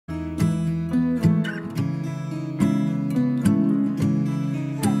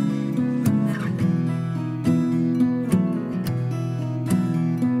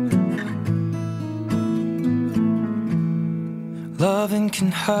Loving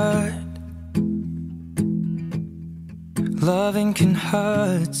can hurt. Loving can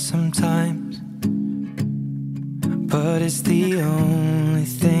hurt sometimes, but it's the only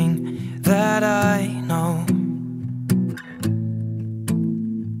thing that I know.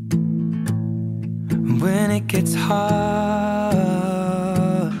 When it gets hard,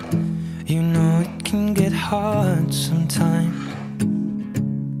 you know it can get hard sometimes.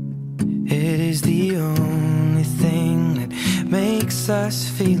 It is the only thing that makes us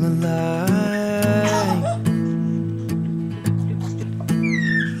feel alive.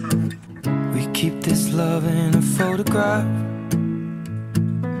 We keep this love in a photograph.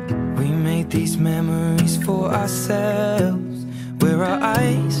 We made these memories for ourselves, where our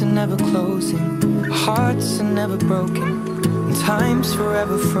eyes are never closing, our hearts are never broken, and time's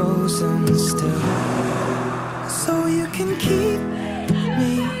forever frozen still. So you can keep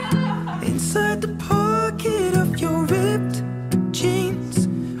me inside the pocket of your ripped jeans,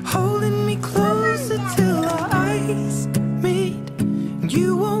 holding me closer till our eyes meet.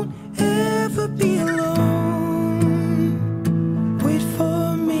 You won't ever be alone. Wait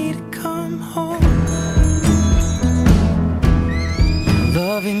for me to come home.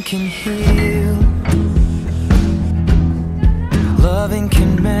 Loving can heal. Loving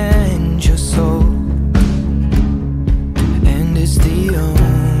can mend your soul, and it's the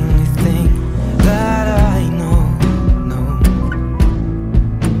only thing that I know.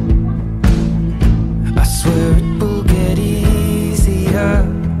 I swear it will get easier.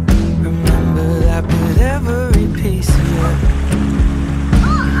 Remember that with every piece of you.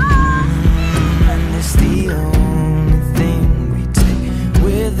 And it's the only thing we take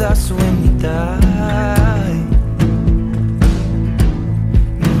with us when we die.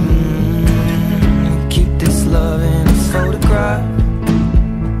 We keep this love in a photograph.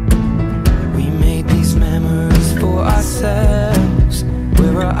 We made these memories for ourselves,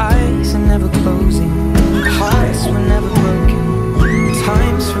 where our eyes are never closing, our hearts were never broken,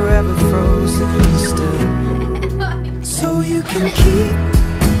 time's forever frozen still. So you can keep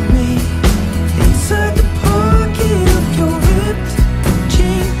me inside the pocket of your ripped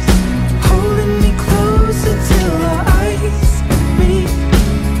jeans, holding me closer till our eyes meet.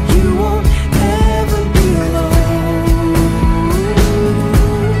 You won't ever be alone.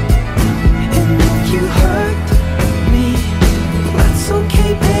 And if you hurt me, that's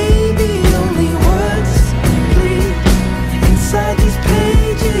okay, baby. Only words bleed inside these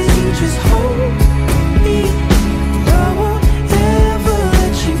pages. You just hold me. I won't ever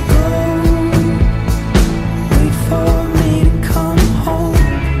let you go. Wait for me to come home.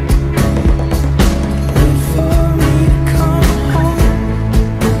 Wait for me to come home.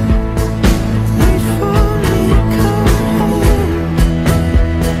 Wait for me to come home.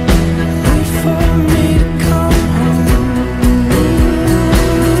 Wait for me to come home.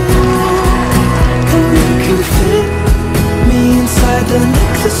 And you can fit me inside the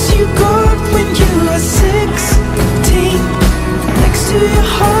necklace you got when you were 16, next to your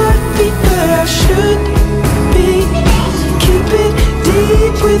heartbeat where I should be. Keep it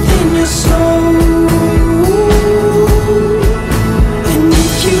deep within your soul. And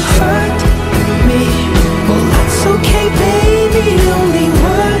if you hurt me, well that's okay, baby. Only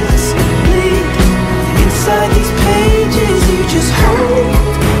words bleed inside these pages. You just hold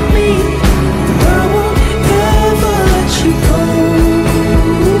me. I won't ever let you go.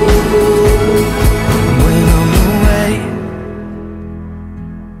 When I'm away,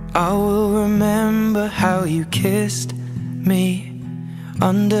 I will remember how you kissed me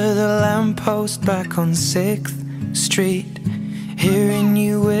under the lamppost back on 6th Street, hearing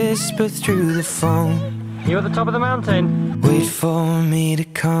you whisper through the phone. You're at the top of the mountain. Wait for me to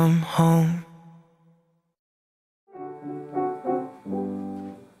come home.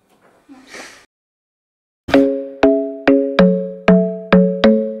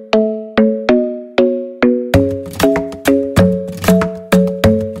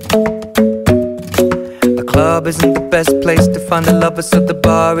 The club isn't the best place to find a lover, so the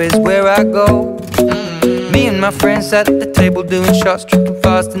bar is where I go. Me and my friends at the table doing shots, tripping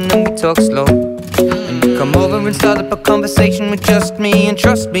fast, and then we talk slow. And you come over and start up a conversation with just me, and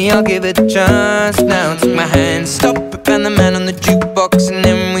trust me, I'll give it a chance. Now take my hand, stop it, and the man on the jukebox, and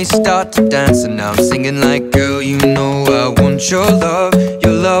then we start to dance. And now I'm singing like, girl, you know I want your love.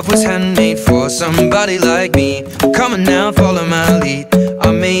 Your love was handmade for somebody like me. Come on now, follow my lead.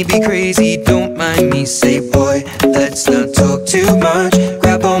 I may be crazy, don't mind me. Say, boy, let's not talk too much.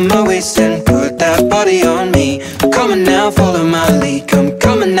 Grab on my waist and put that body on me. Come on now, follow my lead. Come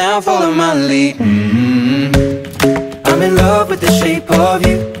on now, follow my lead. I'm in love with the shape of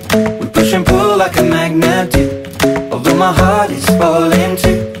you. We push and pull like a magnet do. Although my heart is falling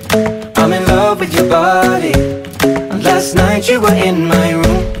too. I'm in love with your body. Last night you were in my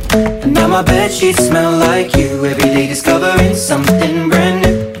room, and now my bedsheets smell like you. Every day discovering something brand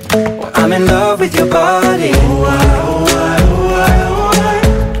new. Well, I'm in love with your body. Oh, I, oh, I, oh, I, oh, I.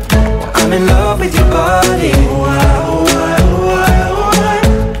 Well, I'm in love with your body. Oh, I, oh, I, oh, I, oh, I.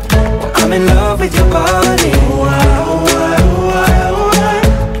 Well, I'm in love with your body. Oh, I, oh, I, oh, I, oh, I.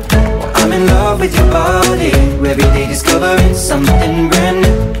 Well, I'm in love with your body. Every day discovering something brand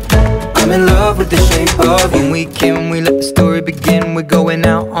new. I'm in love with the shape of you. When we came, we let the story begin. We're going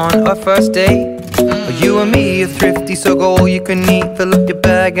out on our first date. You and me are thrifty, so go all you can eat. Fill up your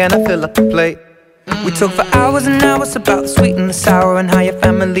bag and I fill up the plate. We talk for hours and hours about the sweet and the sour, and how your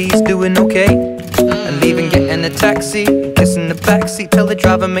family's doing okay. And leaving, getting a taxi, kissing the backseat, tell the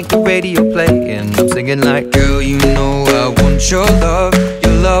driver make the radio play. And I'm singing like, girl, you know I want your love.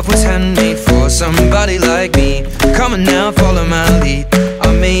 Your love was handmade for somebody like me. Come on now, follow my lead.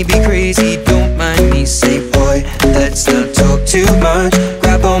 I may be crazy, don't mind me. Say, boy, let's not talk too much.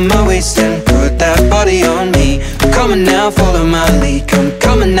 Grab on my waist and put that body on me. Come on now, follow my lead. Come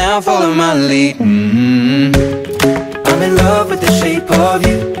on now, follow my lead. I'm in love with the shape of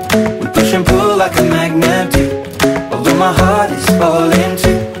you. We push and pull like a magnet do. Although my heart is falling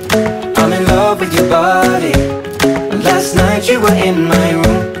too. I'm in love with your body. Last night you were in my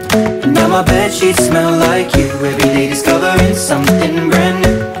room, and now my bedsheets smell like you. Every day discovering something brand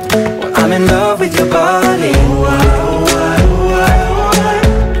new. Well, I'm in love with your body. Oh, I, oh, I, oh, I, oh, I.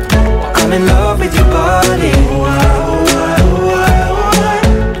 Well, I'm in love with your body. Oh, I, oh, I, oh, I, oh, I.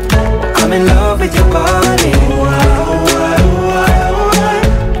 Well, I'm in love with your body. Oh, I, oh, I, oh, I, oh, I.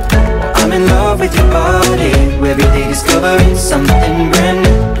 Well, I'm in love with your body. Every day discovering something brand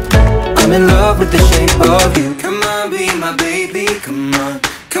new. I'm in love with the shape of you. Come on, be my baby, come on.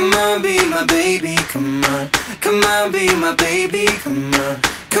 Come on, be my baby, come on. Come on, be my baby, come on.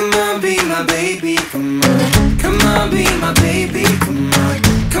 Come on, be my baby, come on. Come on, be my baby, come on.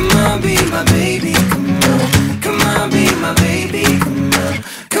 Come on, be my baby, come on. Come on, be my baby, come on.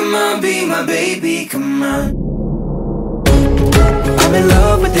 Come on, be my baby, come on. I'm in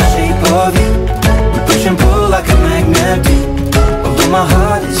love with the shape of you. We push and pull like a magnet do. Although my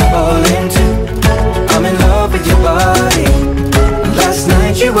heart is falling too. I'm in love with your body. Last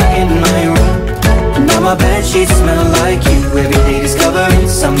night you were in my room, and now my bedsheets smell like you. Every day discovering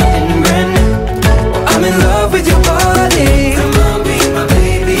something brand new. Well, I'm in love with your body. Come on, be my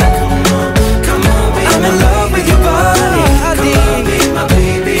baby, come on. Come on, be I'm in love with your body. Come on, be my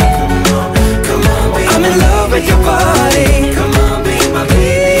baby, come on. Come on, be I'm in love with your body. Come on, be my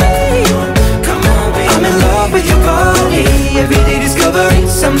baby, come on. Come on, be I'm in love with your body. Every day discovering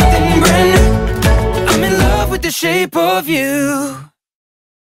something brand new. I'm in love with the shape of you.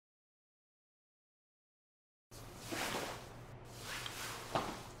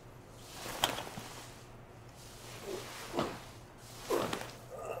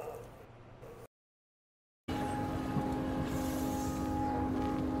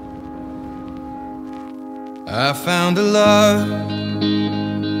 I found a love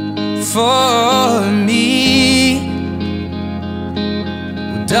for me.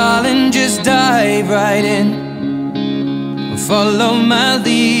 Well, darling, just dive right in, follow my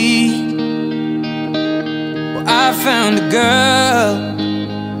lead. Well, I found a girl,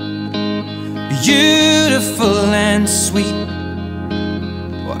 beautiful and sweet.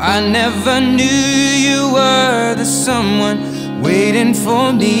 Well, I never knew you were the someone waiting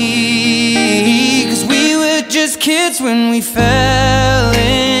for me. 'Cause we were just kids when we fell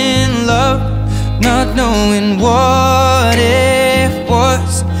in love, not knowing what it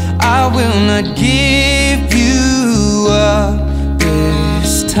was. I will not give you up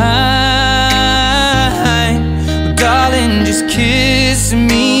this time. But darling, just kiss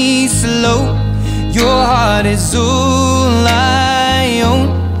me slow. Your heart is all I own,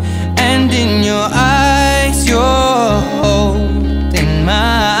 and in your eyes you're holding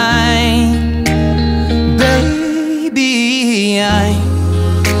mine. Baby, I'm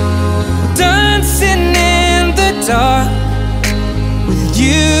dancing in the dark with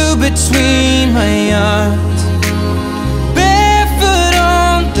you between my arms, barefoot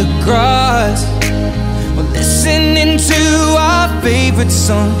on the grass. We're listening to our favorite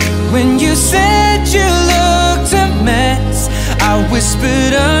song. When you said you looked a mess, I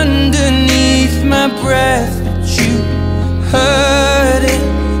whispered underneath my breath, but you heard it.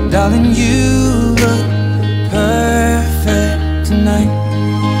 Darling, you look perfect tonight.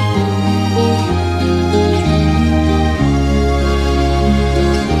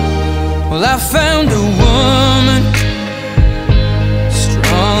 Well, I found a woman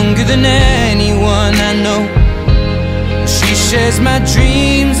stronger than anyone I know. my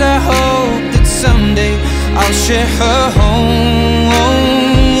dreams. I hope that someday I'll share her home.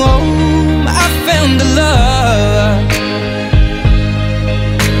 I found a love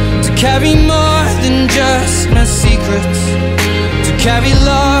to carry more than just my secrets, to carry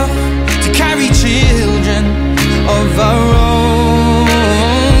love, to carry children of our own.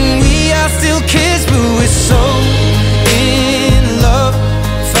 We are still kids, but we're so in love,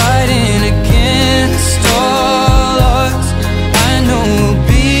 fighting against all odds. I know we'll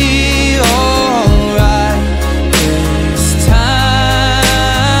be alright this time.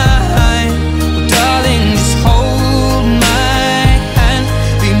 Oh, darling, just hold my hand,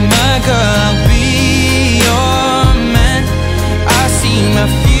 be my girl, I'll be your man. I see my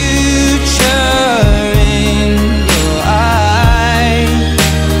future in your eyes.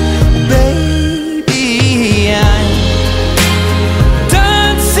 Baby, I'm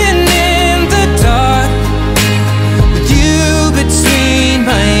dancing in the dark with you between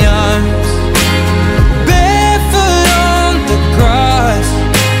my arms, barefoot on the grass,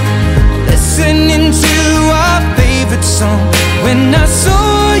 listening to our favorite song. When I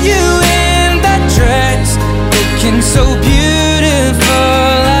saw you in that dress, looking so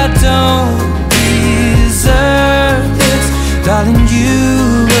beautiful, I don't deserve this. Darling, you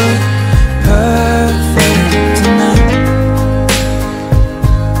look perfect tonight.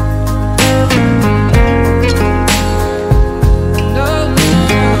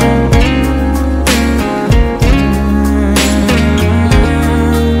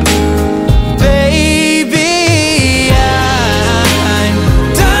 Baby, I'm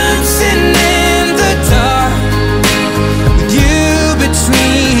dancing in the dark with you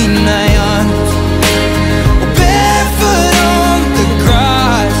between my arms, barefoot on the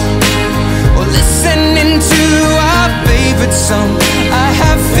grass, or listening to our favorite song. I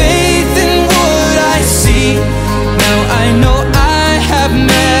have faith in what I see. Now I know I have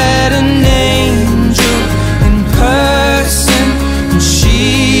met an angel in person, and she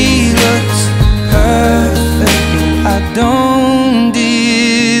looks perfect. I don't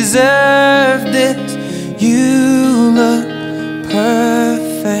deserve this. You look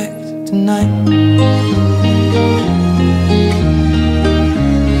perfect tonight.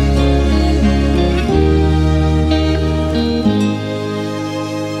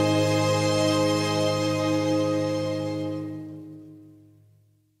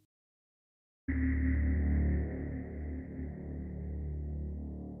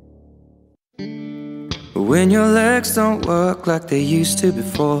 When your legs don't work like they used to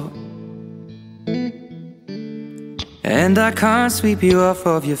before, and I can't sweep you off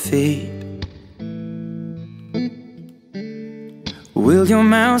of your feet, will your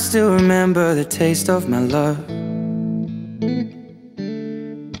mouth still remember the taste of my love?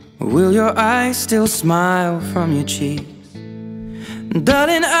 Will your eyes still smile from your cheeks?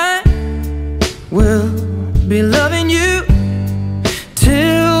 Darling, I will be loving you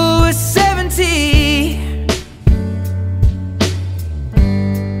till we're 70.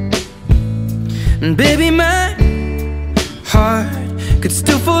 And baby, my heart could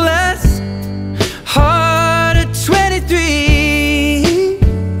still fall as hard at 23.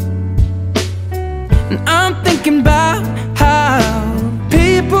 And I'm thinking about how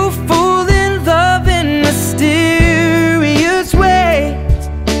people fall in love in mysterious ways.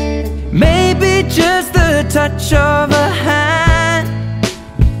 Maybe just the touch of a hand.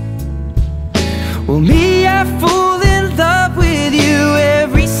 Well, me, I fall in love with you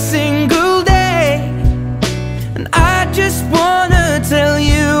every single day. And I just wanna tell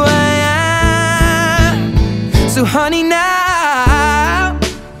you I am. So honey, now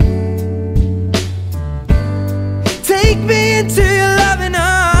take me into your loving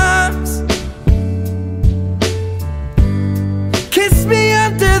arms, kiss me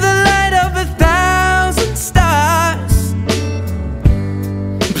under the light of 1,000 stars,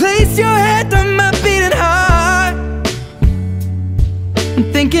 place your head on my beating heart. I'm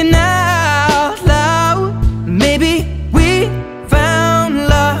thinking out loud, maybe we found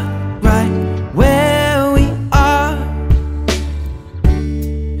love right where we are.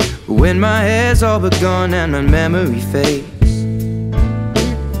 When my hair's all but gone and my memory fades,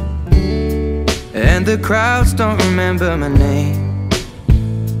 and the crowds don't remember my name,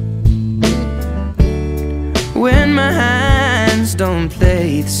 when my hands don't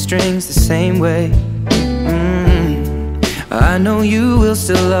play the strings the same way, I know you will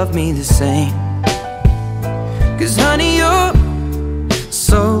still love me the same. 'Cause honey, your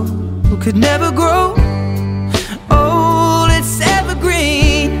soul could never grow old, it's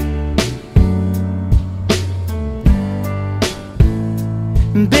evergreen.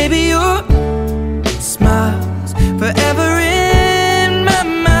 And baby, your smile's forever in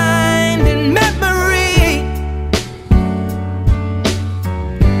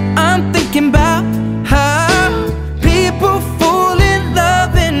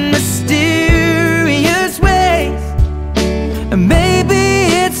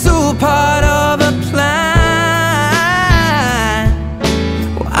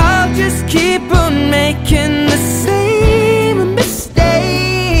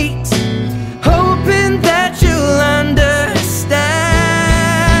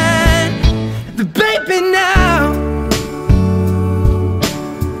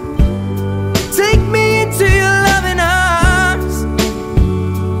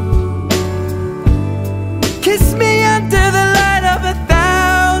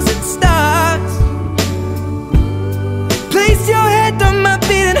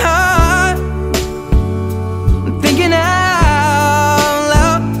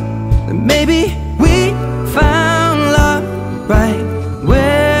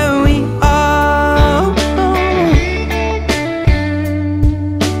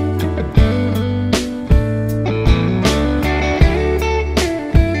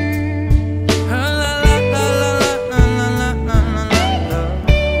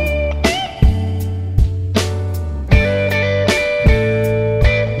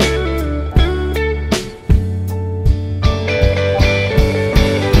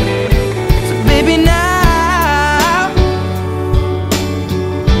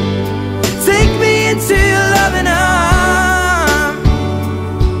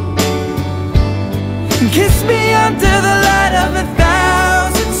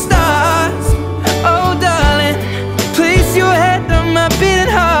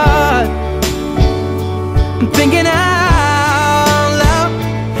thinking out loud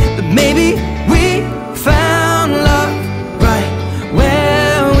that maybe we found love right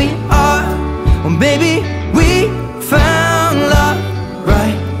where we are. Well, maybe we found love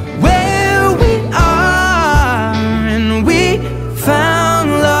right where we are. And we found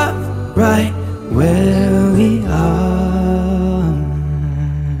love right where we are.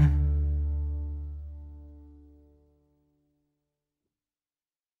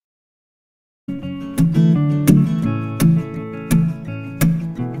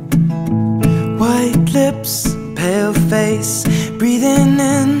 White lips, pale face, breathing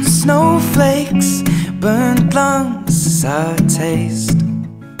in snowflakes, burnt lungs, sour taste.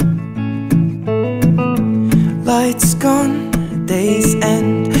 Lights gone, day's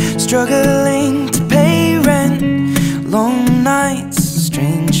end, struggling to pay rent, long nights,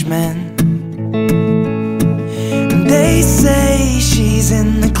 strange men. And they say she's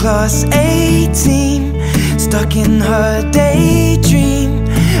in the class A team, stuck in her daydream.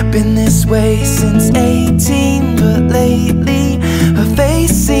 Been this way since 18, but lately her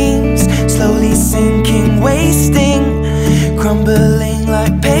face seems slowly sinking, wasting, crumbling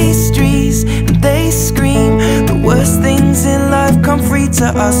like pastries. And they scream the worst things in life come free to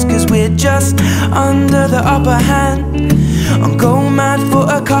us, 'cause we're just under the upper hand. I'm going mad for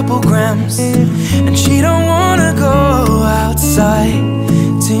a couple grams, and she don't wanna go outside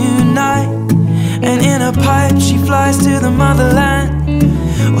tonight. And in a pipe she flies to the motherland,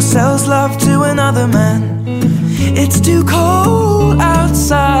 or sells love to another man. It's too cold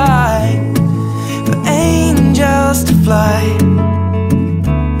outside for angels to fly,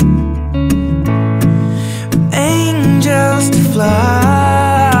 for angels to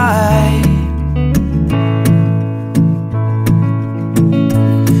fly.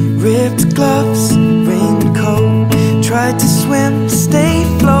 Ripped gloves, raincoat, tried to swim, stay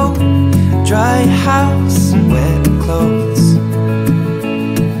afloat. Dry house, wet clothes.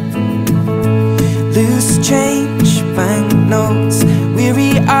 Loose change, banknotes,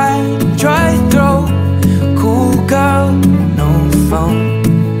 weary-eyed, dry throat. Cool girl, no phone.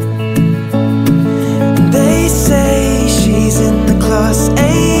 They say she's in the class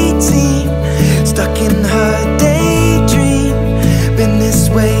A team, stuck in her daydream. Been this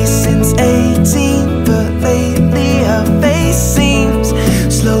way since 18, but lately her face seems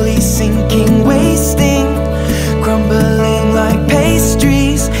slowly sinking, wasting, crumbling like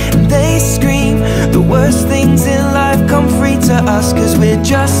pastries. And they scream the worst things in life come free to us, 'cause we're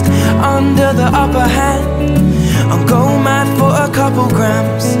just under the upper hand. I'm going mad for a couple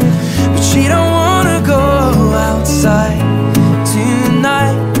grams, but she don't wanna go outside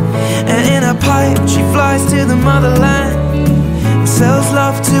tonight. And in a pipe she flies to the motherland, and sells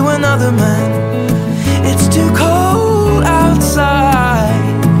love to another man. It's too cold outside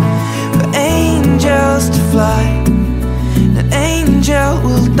for angels to fly. An angel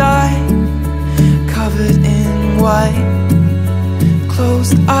will die covered in white,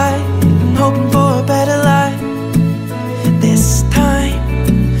 closed eyed and hoping for a better life. This time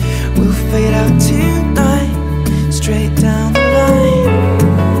we'll fade out tonight, straight down the line.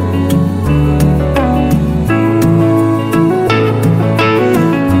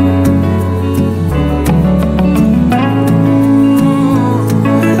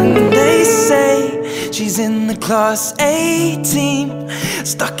 They say she's in the class A team,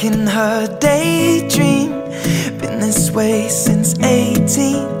 stuck in her daydream. Been this way since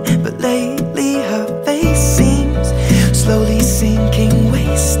 18, but lately her face seems slowly sinking,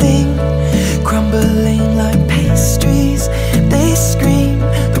 wasting, crumbling like pastries. They scream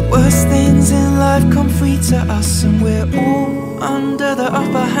the worst things in life come free to us, and we're all under the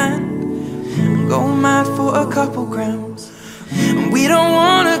upper hand. I'm going mad for a couple grams, and we don't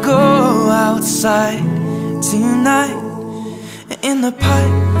wanna go outside tonight. In the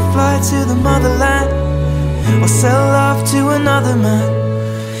pipe, fly to the motherland, or sell love to another man.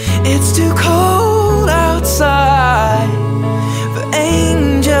 It's too cold outside for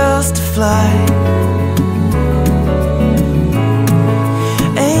angels to fly.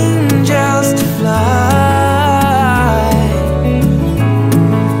 Angels to fly.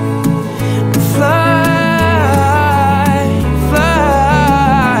 Fly,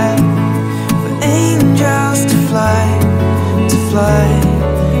 fly, for angels to fly. To fly,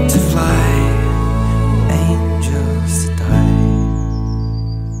 to fly, angels to die.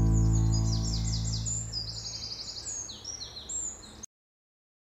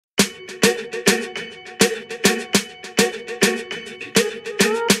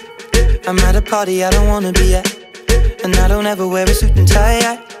 I'm at a party I don't wanna be at, and I don't ever wear a suit and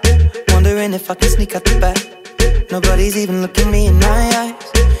tie. Wondering if I can sneak out the back. Nobody's even looking me in my eyes.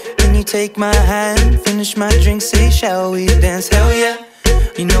 When you take my hand, finish my drink, say shall we dance? Hell yeah.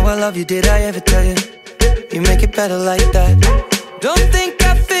 You know I love you, did I ever tell you? You make it better like that. Don't think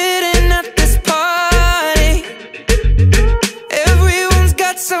I fit in at this party. Everyone's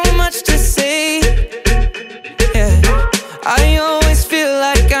got so much to say. Yeah, I always feel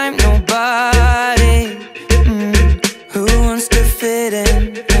like I'm nobody. Who wants to fit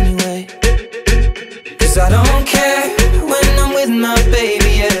in anyway? 'Cause I don't care when I'm with my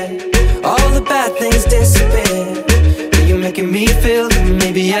baby, yeah. All the bad things disappear. You're making me feel that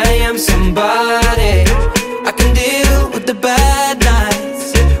maybe I am somebody. I can deal with the bad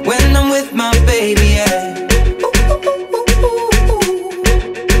nights when I'm with my baby, yeah.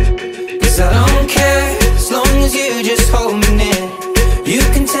 'Cause I don't care as long as you just hold me near. You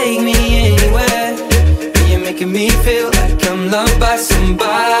can take me anywhere. You're making me feel like I'm loved by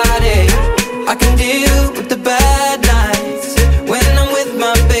somebody. I can deal with the bad nights when I'm with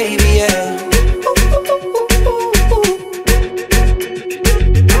my baby, yeah.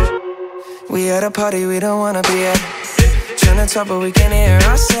 We at a party we don't wanna be at. Trying to talk but we can't hear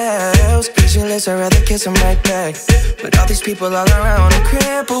ourselves. Pictureless, I'd rather kiss them right back. But all these people all around, I'm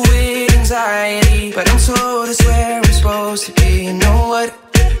crippled with anxiety. But I'm told it's where I'm supposed to be. You know what?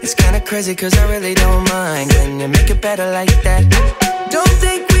 It's kinda crazy 'cause I really don't mind when you make it better like that. Don't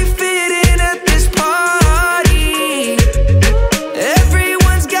think we fit in at this party.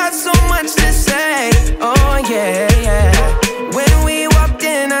 Everyone's got so much to say. Oh yeah, yeah. When we walked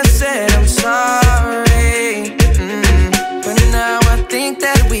in I said I'm sorry. But now I think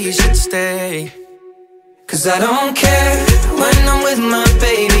that we should stay. 'Cause I don't care when I'm with my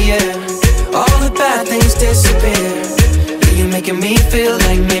baby, yeah. All the bad things disappear. You're making me feel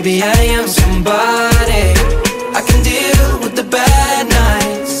like maybe I am somebody. I can deal with the bad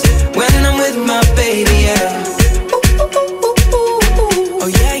nights when I'm with my baby, yeah. Oh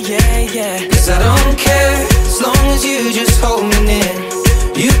yeah, yeah, yeah. 'Cause I don't care as long as you just hold me near.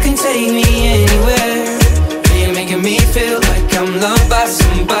 You can take me anywhere. You're making me feel like I'm loved by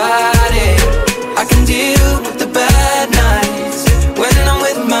somebody. I can deal with the bad nights when I'm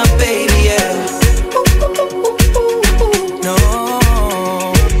with my baby, yeah. No,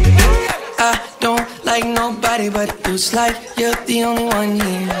 I don't like nobody but you. It's like you're the only one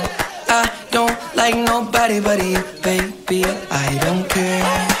here. I don't like nobody but you, baby. I don't care.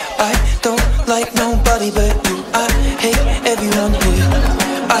 I don't like nobody but you. I hate everyone here.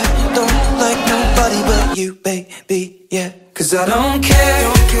 I don't like nobody but you, baby, yeah. 'Cause I don't care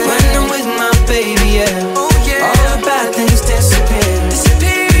when I'm with my baby, yeah. All the bad things disappear.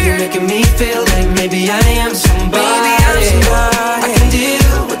 You're making me feel like maybe I am somebody. I can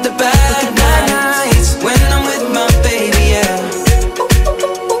deal with the bad nights when I'm with my baby, yeah.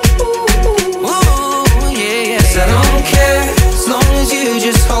 Ooh, yeah, yeah. 'Cause I don't care as long as you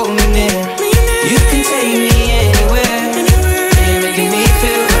just hold me near. You can take me anywhere. You're making me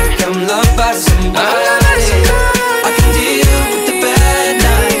feel like I'm loved by somebody. I can deal with the bad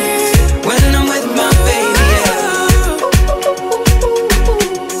nights when I'm with my baby, yeah.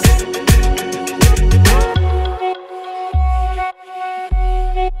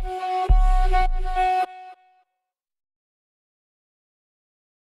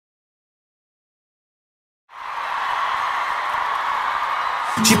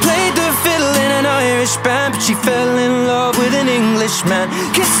 She played the fiddle in an Irish band, but she fell in love with an Englishman.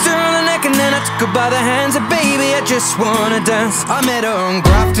 Kissed her on the neck and then I took her by the hands. And baby, I just wanna dance. I met her on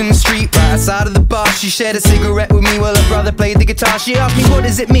Grafton Street, right outside of the bar. She shared a cigarette with me while her brother played the guitar. She asked me, what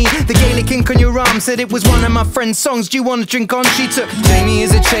does it mean? The Gaelic ink on your arm. Said it was one of my friend's songs. Do you want to drink on? She took Jamie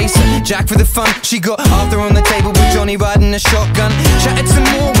as a chaser, Jack for the fun. She got Arthur on the table with Johnny riding a shotgun. Chatted some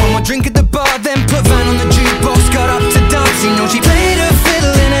more, one more drink at the bar, then put Van on the jukebox. Got up to dance, you know she played her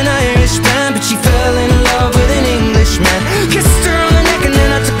fiddle in an Irish band, but she fell in love with an Englishman. Kissed her on the neck and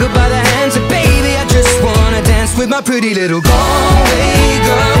then I took her by the hands. And baby, I just wanna dance with my pretty little Galway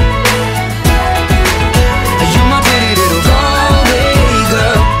girl. You're my pretty little Galway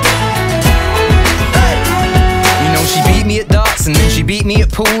girl. Hey. You know she beat me at darts and then she beat me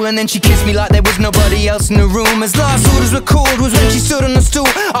at pool, and then she kissed me like there was nobody else in the room. As last orders were called was when she stood on the stool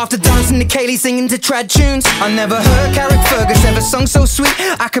after dancing to Kaylee singing to trad tunes. I never heard Carrick Fergus ever sung so sweet.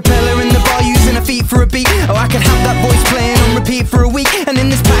 A cappella in the bar using her feet for a beat. Oh, I could have that voice playing on repeat for a week. And in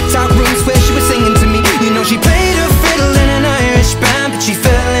this packed out room where she was singing to me. You know she played her fiddle in an Irish band, but she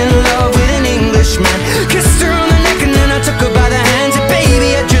fell in love with an Englishman. Kissed her on the neck and then I took her by the hands. And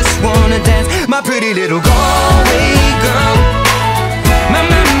baby, I just wanna dance, my pretty little Galway girl. My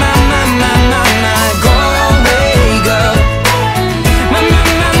Galway girl. My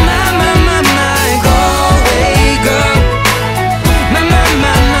Galway girl.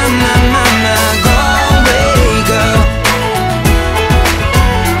 My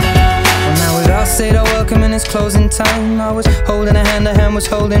closing time. I was holding her hand was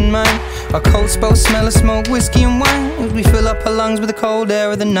holding mine. Our coats both smell of smoke, whiskey and wine, as we fill up her lungs with the cold air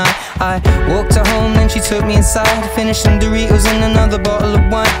of the night. I walked her home, then she took me inside, finished some Doritos and another bottle of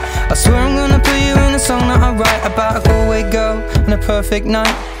wine. I swear I'm gonna put you in a song that I write about a Galway girl and a perfect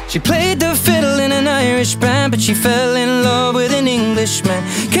night. She played the fiddle in an Irish band, but she fell in love with an Englishman.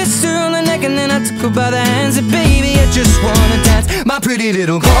 Kissed her on the neck and then I took her by the hands. And baby, I just wanna dance, my pretty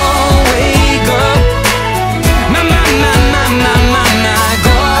little Galway girl. My, my, my, my, my, my, my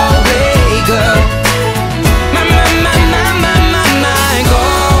Galway girl. My, my, my, my, my, my, my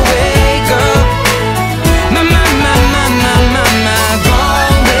Galway girl. My, my, my, my, my, my, my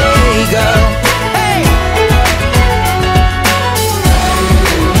Galway girl.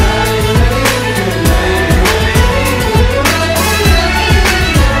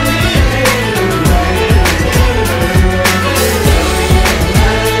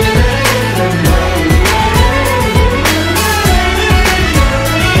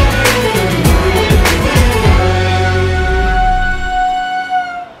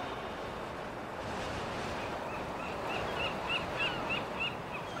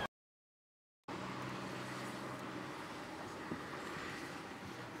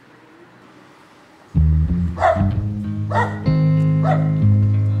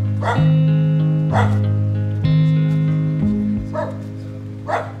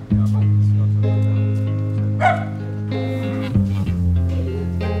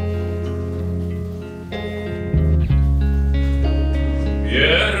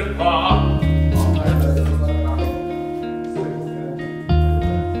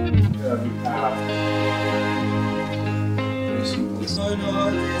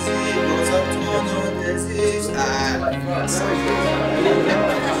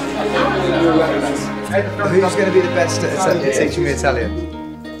 Who's going to be the best at teaching me Italian?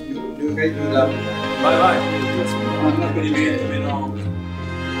 Vai, vai.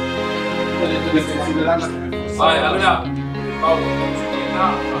 Vai, allora.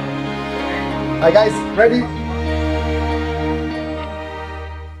 Hi guys, ready?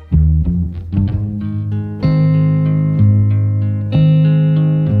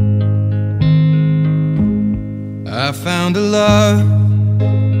 I found a love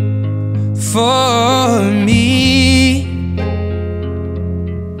for me.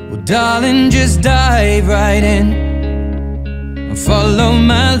 Well, darling, just dive right in and follow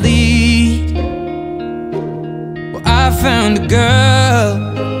my lead. Well, I found a girl,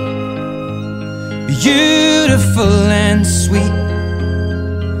 beautiful and sweet.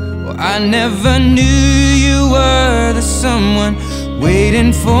 Well, I never knew you were the someone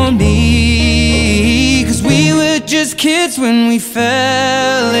waiting for me. 'Cause we were just kids when we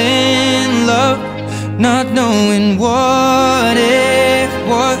fell in love, not knowing what it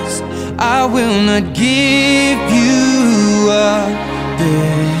was. I will not give you up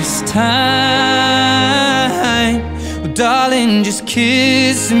this time. Well, darling, just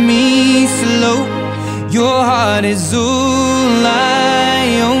kiss me slow. Your heart is all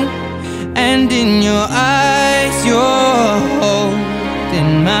I own, and in your eyes you're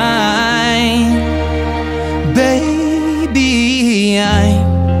holding mine. Baby, I'm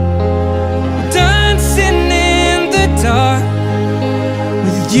dancing in the dark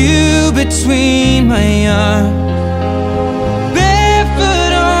with you between my arms,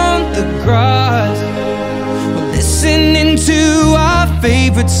 barefoot on the grass, listening to our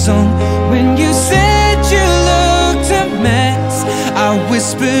favorite song. When you said you looked a mess, I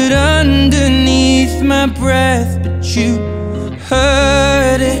whispered underneath my breath, but you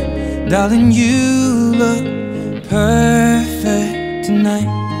heard it. Darling, you look perfect tonight.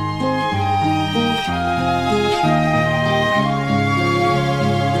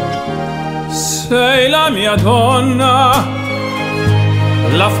 Sei la mia donna,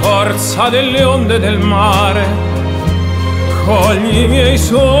 la forza delle onde del mare. Cogli i miei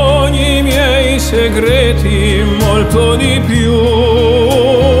sogni, i miei segreti, molto di più.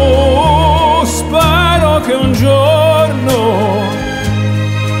 Spero che un giorno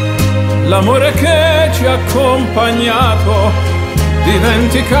l'amore che ci ha accompagnato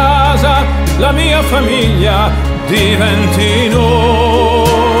diventi casa, la mia famiglia diventi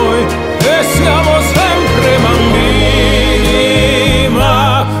noi. E siamo sempre bambini,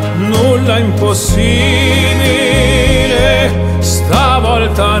 ma nulla impossibile.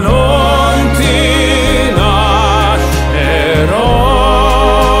 Stavolta non ti lascerò.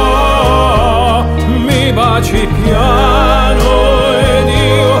 Mi baci piano ed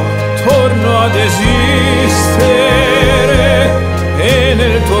io torno ad esistere, e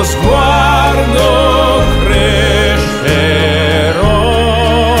nel tuo sguardo crescerò.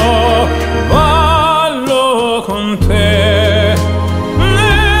 Ballo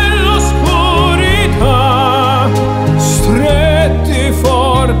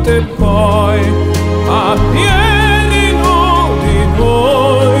forte e poi a piedi nudi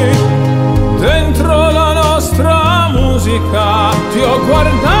noi dentro la nostra musica. Ti ho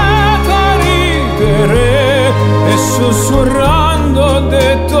guardata ridere e sussurrando ho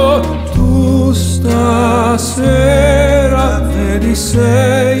detto: tu stasera vedi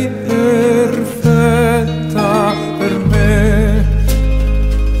sei perfetta per me.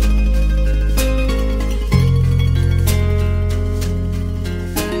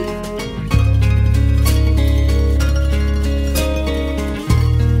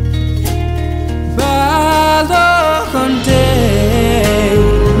 Ballo con te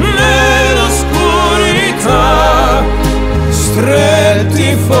nell'oscurità,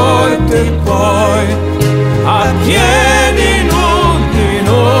 stretti forte e poi a piedi nudi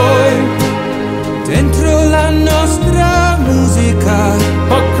noi dentro la nostra musica.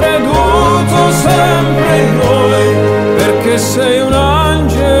 ho creduto sempre in noi, perché sei un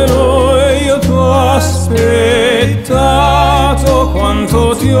angelo e io t'ho aspettato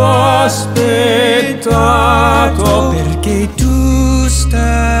quanto ti ho aspettato, Perché tu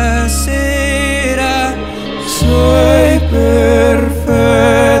stasera sei perfetta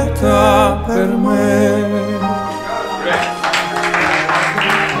per me.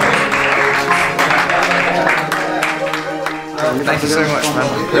 Thank you so much, man.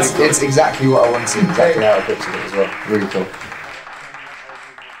 It's exactly what I wanted, exactly how I pictured it as well. Really cool.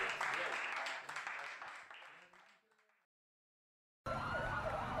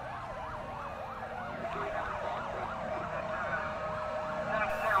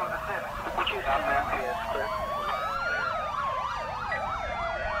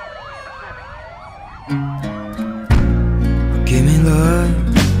 give me love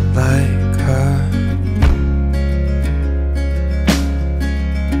like her.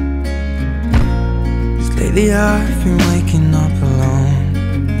 Lately I've been waking up alone.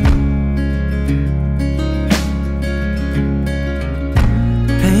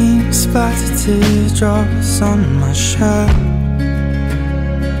 Paint splattered teardrops on my shirt.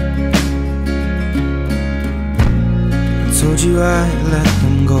 I told you I'd let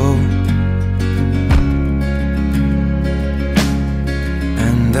them go,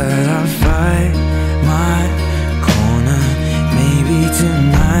 and that I'll fight my corner. Maybe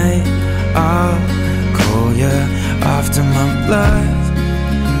tonight I'll call you after my blood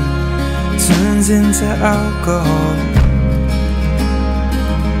turns into alcohol.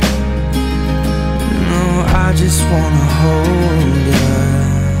 No, I just wanna hold you.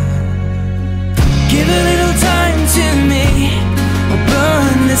 Give a little time to me, we'll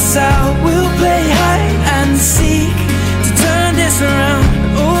burn this out. We'll play hide and seek to turn this around.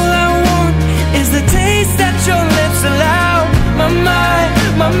 All I want is the taste that your lips allow. My mind,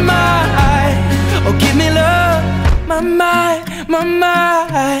 my mind. Oh, give me love, my mind, my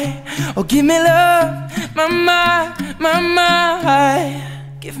mind. Oh, give me love, my mind, my mind.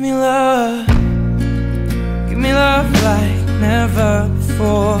 Give me love like never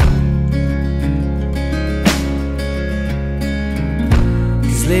before.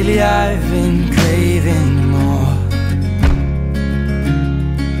 'Cause lately I've been craving more.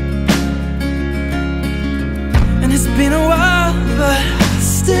 And it's been a while, but I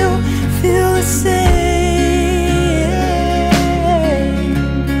still feel the same.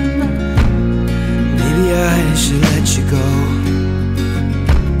 Maybe I should let you go.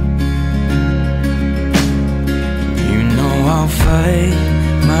 You know I'll fight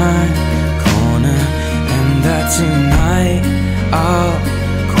my corner, and that tonight I'll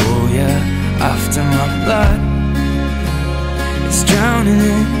call you after my blood is drowning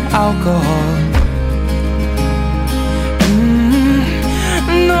in alcohol.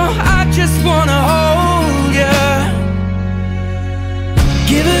 No, I just wanna hold you.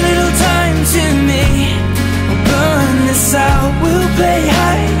 Give a little time to me, we'll burn this out. We'll play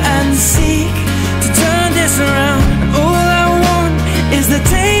hide and seek to turn this around. And all I want is the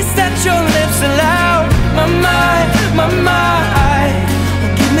taste that your lips allow. My mind, my mind.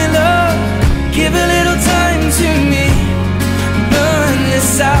 Well, give me love, give a little time to me, burn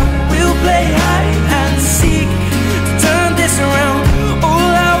this out. We'll play hide and seek to turn this around.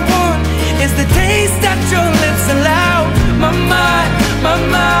 All I want is the taste that your lips allow. My mind, my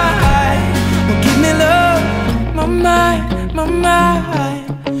mind. Well, give me love, my mind, my mind.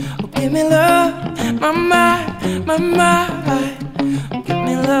 Well, give me love, my mind, my mind. Give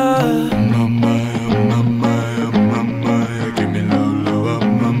me love, my mind, my mind, my mind. Give me love, love,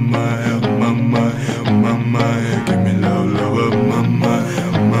 my mind, my mind, my mind. Give me love, love, my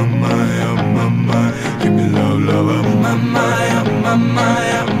mind, my mind, my mind. Give me love, love, my mind, my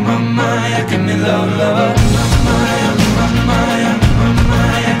mind, my mind. Give me love, love, my mind, my mind, my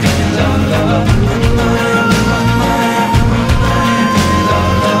mind.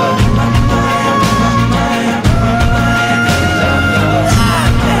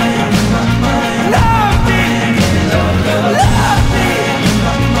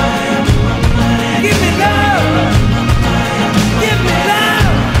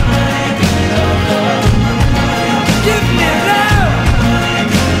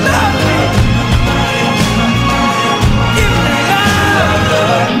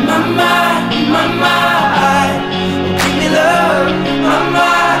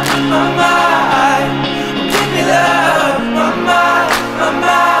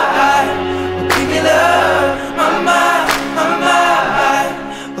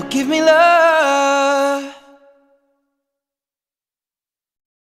 me love.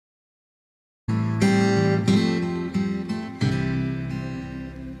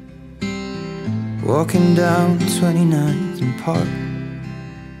 Walking down 29th and Park,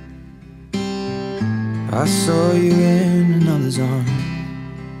 I saw you in another's arms.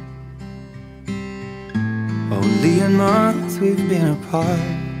 Only a month we've been apart.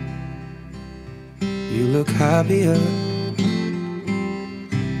 You look happier.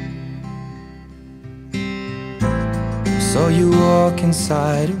 Saw you walk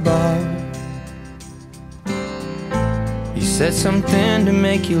inside a bar. You said something to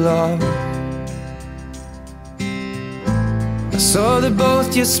make you laugh. I saw that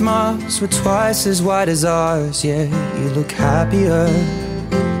both your smiles were twice as wide as ours. Yeah, you look happier,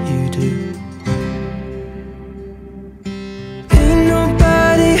 you do. Ain't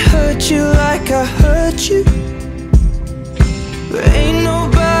nobody hurt you like I hurt you. Ain't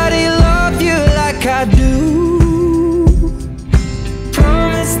nobody love you like I do.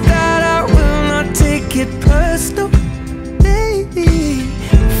 Promise that I will not take it personal, baby,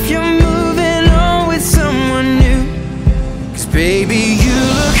 if you're moving on with someone new. 'Cause baby, you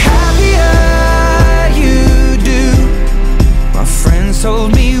look happier, you do. My friends told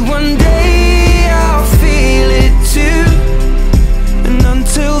me one day I'll feel it too. And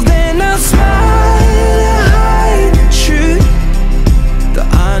until then I'll smile to hide the truth, that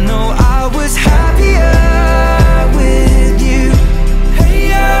I know I was happier with you. Hey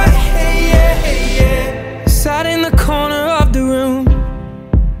yeah, hey yeah, hey yeah. Sat in the corner of the room.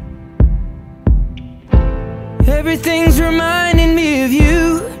 Everything's reminding me of you.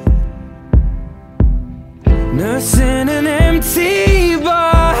 Nursing an empty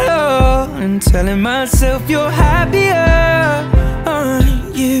bottle and telling myself you're happier,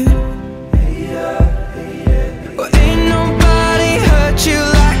 aren't you? Well, ain't nobody hurt you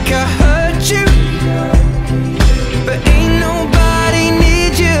like I hurt you, but ain't nobody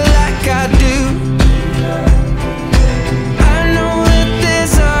need you like I do. I know that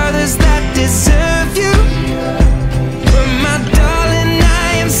there's others that deserve you, but my darling, I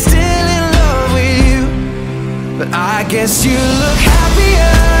am still in love with you. But I guess you look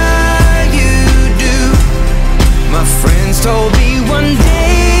happier, you do. My friends told me one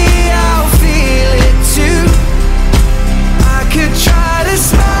day I'll feel it too. I could try to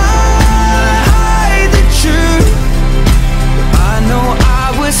smile, hide the truth, but I know I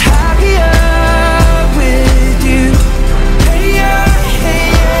was happier with you. Hey yeah, hey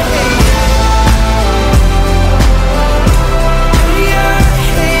yeah, hey yeah. Hey yeah,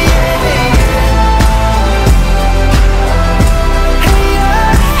 hey yeah, hey yeah. Hey yeah,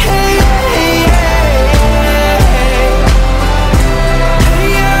 hey yeah, hey yeah. Hey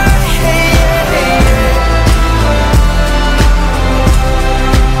yeah, hey yeah, hey yeah.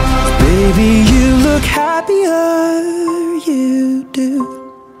 Baby, you look happier, you do.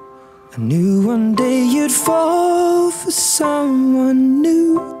 I knew one day you'd fall for someone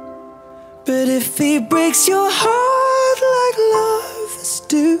new, but if he breaks your heart like lovers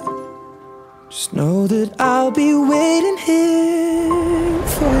do, just know that I'll be waiting here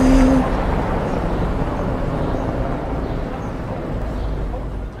for you.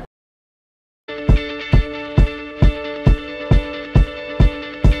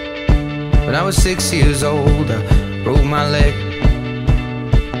 When I was 6 years old, I broke my leg.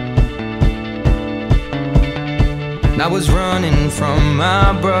 And I was running from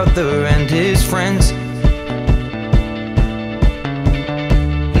my brother and his friends,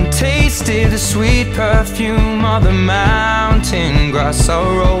 and tasted the sweet perfume of the mountain grass I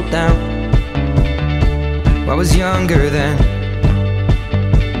rolled down. I was younger then.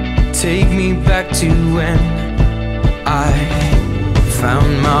 Take me back to when I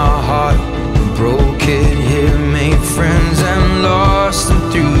found my heart, broke it here, made friends and lost them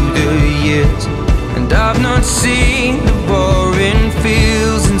through the years. And I've not seen the boring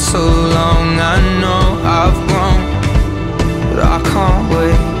fields in so long. I know I've grown, but I can't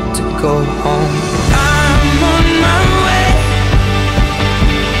wait to go home. I'm on my way,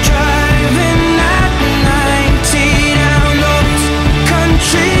 driving at 90 down those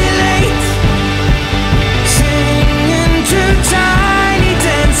country lanes, singing to Tiny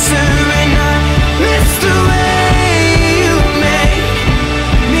Dancer, and I miss the way you make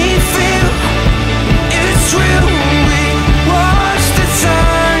me feel. It's real. We watch the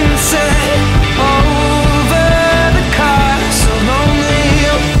sunset over the castle on the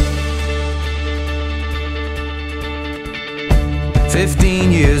hill.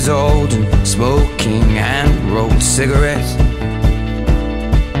 15 years old and smoking hand-rolled cigarettes,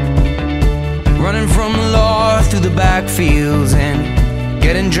 running from the law through the backfields and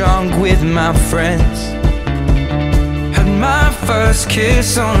getting drunk with my friends. Had my first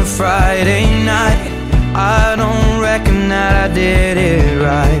kiss on a Friday night. I don't reckon that I did it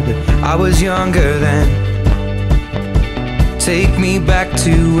right, but I was younger then. Take me back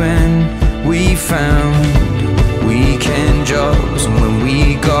to when we found weekend jobs, and when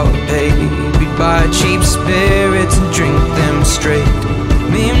we got paid, we'd buy cheap spirits and drink them straight.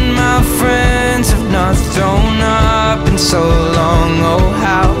 Me and my friends have not thrown up in so long. Oh,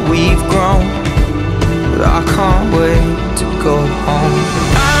 how we've grown, but I can't wait to go home.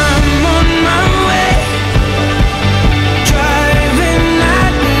 I'm on my way, driving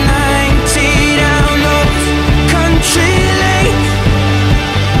at 90 down those country lanes,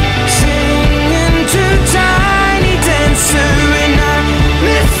 singing to Tiny Dancer, and I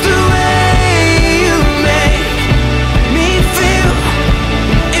miss the way you make me feel.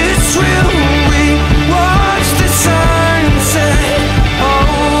 It's real. We watch the sunset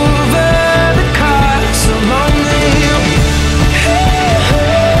over the castle on the hill.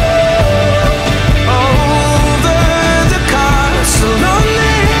 Over the castle on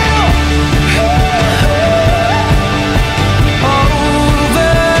the hill.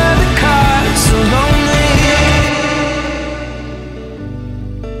 Over the castle on the hill.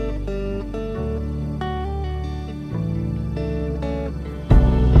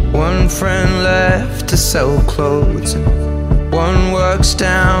 One friend left to sell clothes, and one works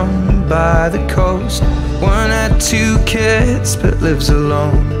down by the coast. One had 2 kids but lives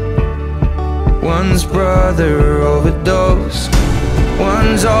alone. One's brother overdosed.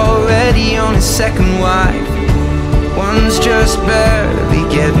 One's already on his second wife. One's just barely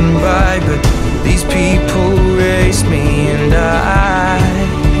getting by, but these people raised me, and I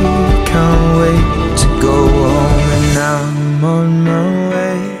can't wait to go home. And I'm on my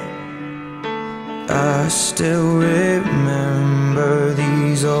way. I still remember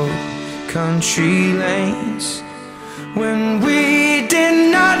these old country lanes when we did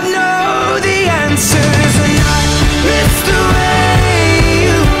not know the answers, and I miss the way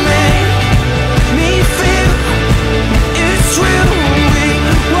you make me feel. It's real. We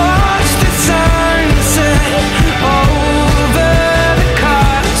watch the sunset over the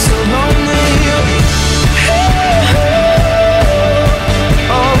castle on the hill.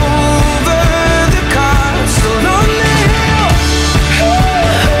 Over the castle on the hill.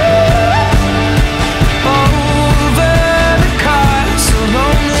 Over the castle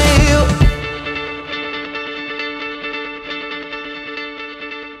on the hill.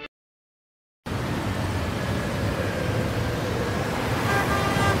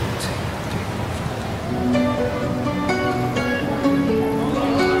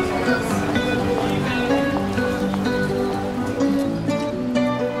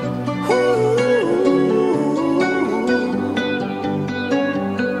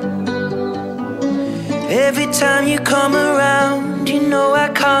 Every time you come around, you know I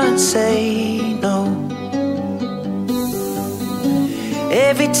can't say no.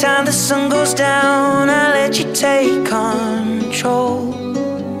 Every time the sun goes down, I let you take control.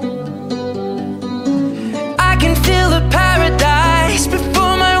 I can feel the paradise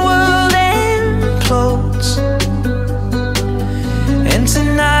before my world implodes. And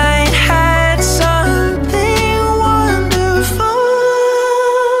tonight had something wonderful.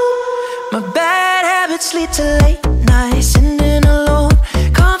 My bad habits lead to late nights, sitting alone,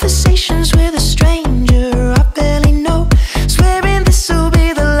 conversations with a stranger I barely know, swearing this'll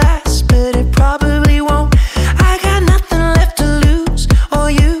be the last, but it probably won't. I got nothing left to lose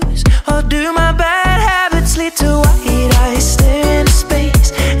or use, or do my bad habits lead to white eyes staring into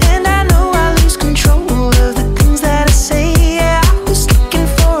space? And I know I lose control of the things that I say. Yeah, I was looking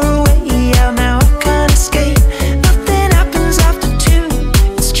for a way out, now I can't escape. Nothing happens after 2.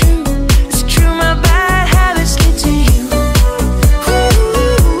 It's true, my bad habits lead to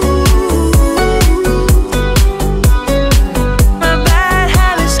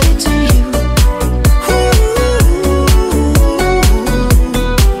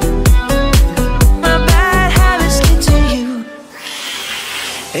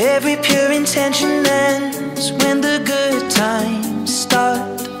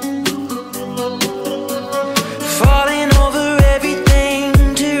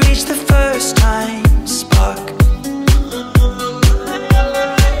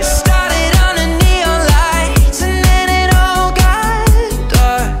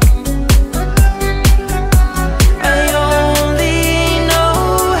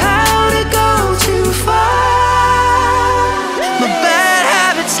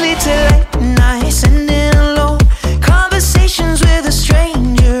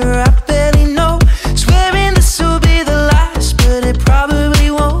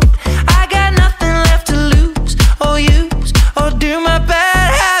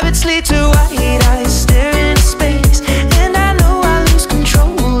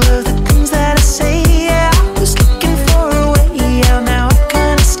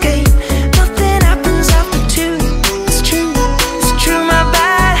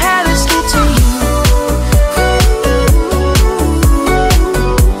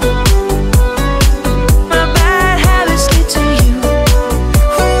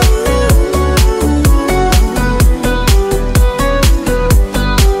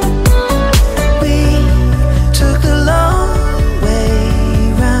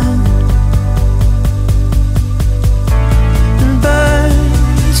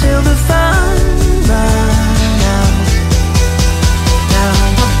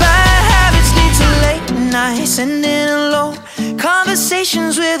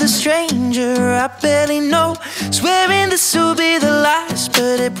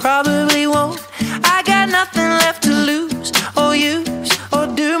probably won't. I got nothing left to lose or use, or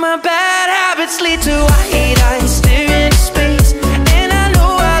do my bad habits lead to white eyes staring into space? And I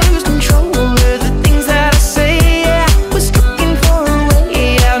know I lose control of the things that I say. Yeah, I was looking for a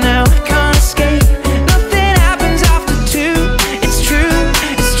way out, now I can't escape. Nothing happens after two. It's true,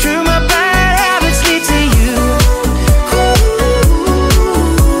 my bad habits lead to you.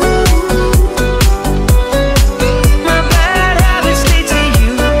 My bad habits lead to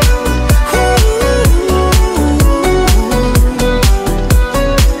you.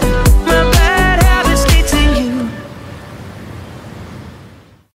 My bad habits lead to you.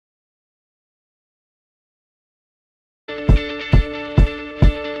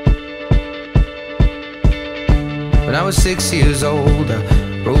 When I was 6 years old, I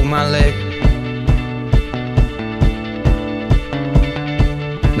broke my leg.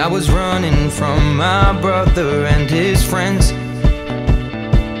 And I was running from my brother and his friends,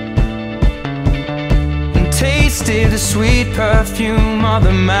 and tasted the sweet perfume of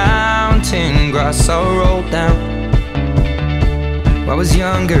the mountain grass I rolled down. I was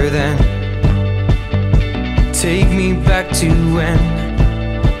younger then. Take me back to when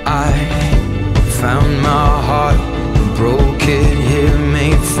I found my heart, broke it here,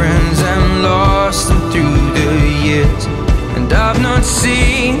 made friends and lost them through the years. And I've not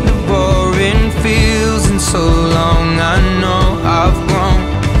seen the boring fields in so long. I know I've grown,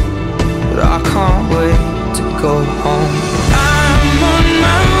 but I can't wait to go home. I'm on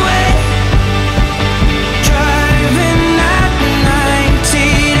my way, driving at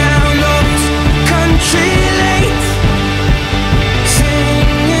 90 down those country lanes,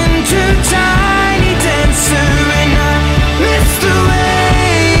 singing to Tiny Dancer, and I miss the way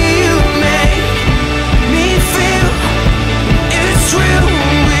you make me feel. It's real.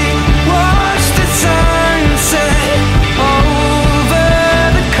 We watch the sunset over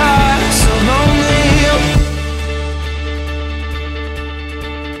the castle on the hill.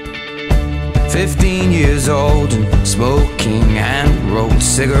 15 years old and smoking hand-rolled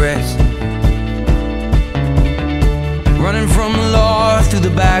cigarettes, running from the law through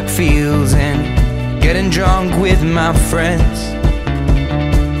the backfields and getting drunk with my friends.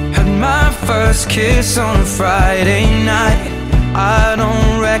 Had my first kiss on a Friday night. I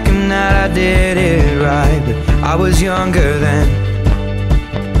don't reckon that I did it right, but I was younger then.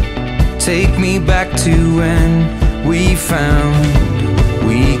 Take me back to when we found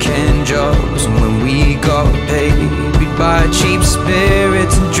weekend jobs, and when we got paid, we'd buy cheap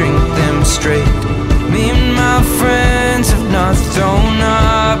spirits and drink them straight. Me and my friends have not thrown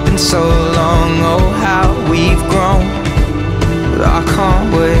up in so long. Oh, how we've grown, but I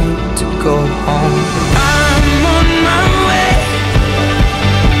can't wait to go home. I'm on my way,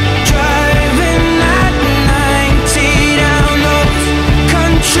 driving at 90 down those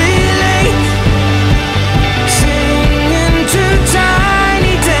country lanes, singing to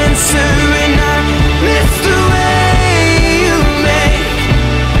Tiny Dancer, and I miss the way you make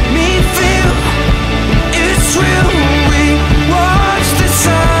me feel. It's real. We watch the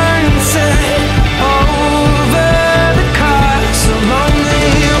sunset over the castle on the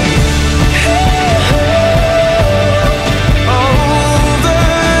hill. Over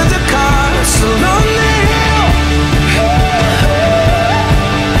the castle on the hill.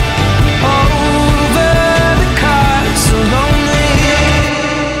 Over the castle on the hill.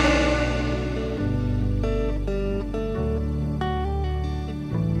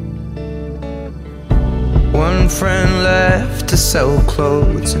 One friend left to sell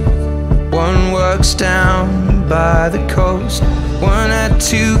clothes, and one works down by the coast. One had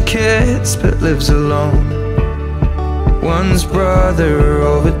 2 kids but lives alone. One's brother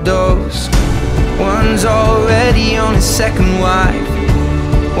overdosed. One's already on his second wife.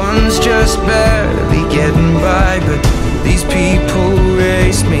 One's just barely getting by, but these people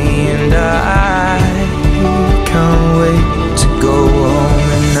raised me, and I can't wait to go home.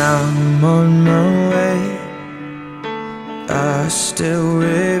 And I'm on my way. I still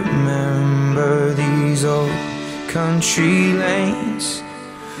remember these old country lanes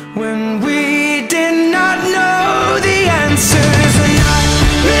when we did not know the answers, and I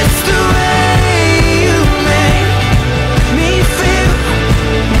miss the way you make me feel.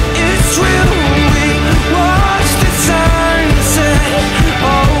 It's real. We watch the sunset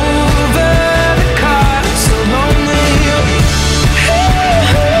over the castle on the hill.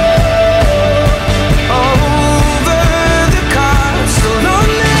 Over the castle on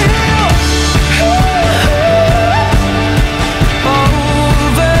the hill. Over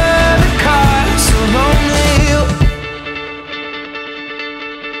the castle.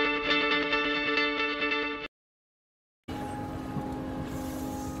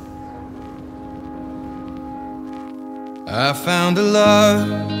 I found a love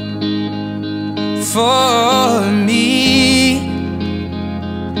for me.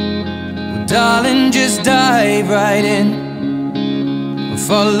 Well, darling, just dive right in and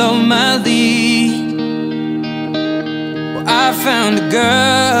follow my lead. Well, I found a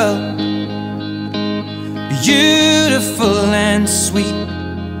girl, beautiful and sweet.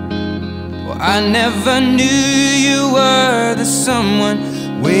 Well, I never knew you were the someone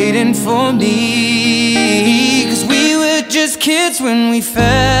waiting for me. 'Cause we were just kids when we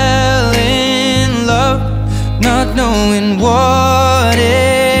fell in love, not knowing what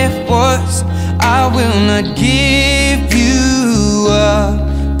it was. I will not give you up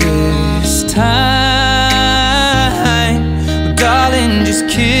this time. Well, darling, just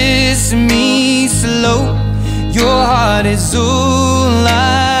kiss me slow. Your heart is all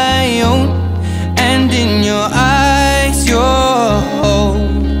I own, and in your eyes you're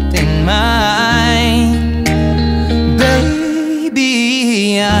holding mine.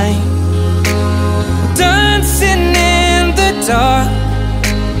 Baby, I'm dancing in the dark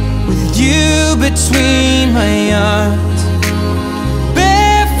with you between my arms,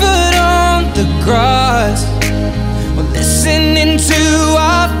 barefoot on the grass, or listening to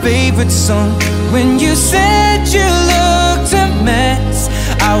our favorite song. When you said you looked a mess,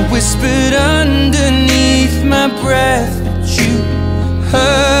 I whispered underneath my breath, but you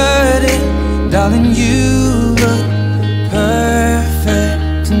heard it. Darling, you look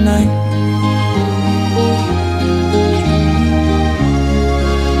perfect tonight.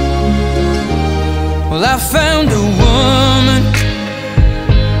 Well, I found a woman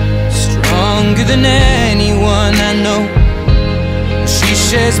stronger than anyone I know. She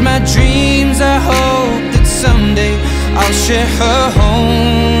shares my dreams. I hope that someday I'll share her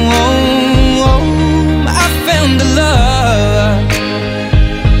home. I found a love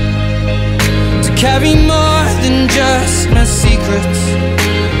to carry more than just my secrets,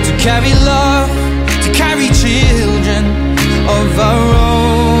 to carry love, to carry children of our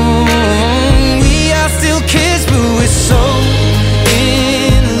own. We are still kids, but we're so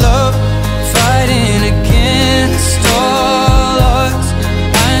in love, fighting against all odds.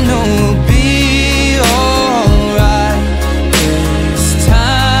 I know we'll be alright this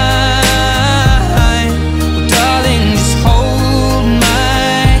time. Well, darling, just hold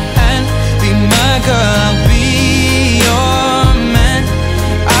my hand, be my girl, I'll be your man.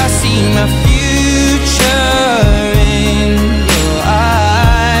 I see my future in your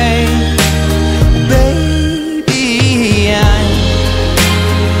eyes. Baby, I'm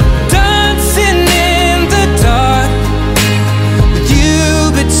dancing in the dark with you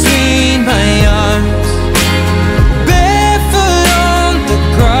between my arms, barefoot on the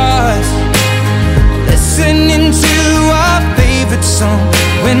grass, listening to our favorite song.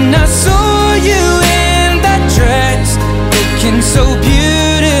 When I saw you in that dress, looking so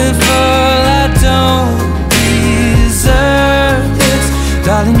beautiful, I don't deserve this.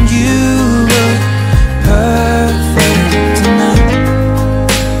 Darling, you look perfect tonight.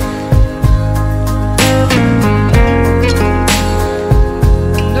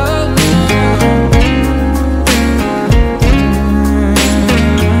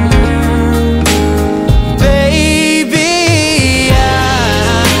 Baby,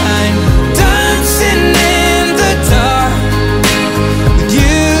 I'm dancing in the dark with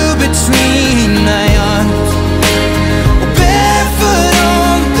you between my arms, barefoot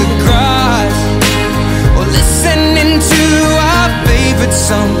on the grass, or listening to our favorite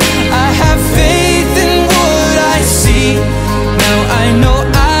song. I have faith in what I see. Now I know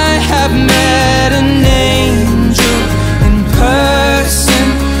I have met an angel in person,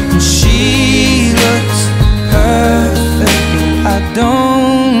 and she looks perfect. I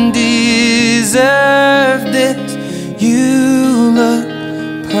don't deserve this. You look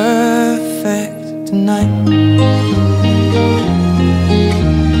perfect tonight.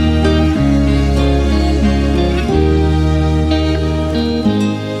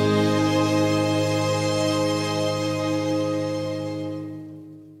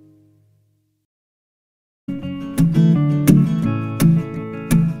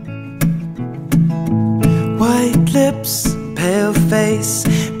 White lips, pale face,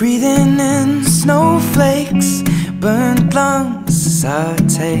 breathing in snowflakes, burnt lungs, sour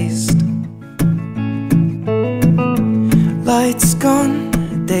taste. Lights gone,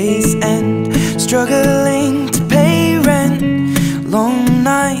 days end, struggling to pay rent, long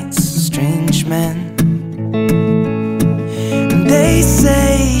nights, strange men. And they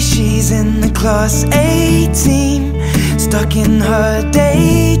say she's in the class A team, stuck in her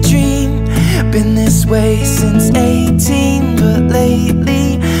daydream. Been this way since 18, but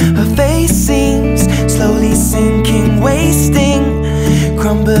lately her face seems slowly sinking, way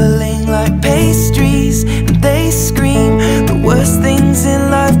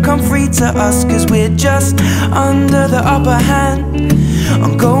us, 'cause we're just under the upper hand.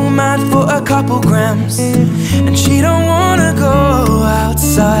 I'm going mad for a couple grams, and she don't wanna go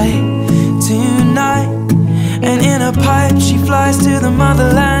outside tonight. And in a pipe she flies to the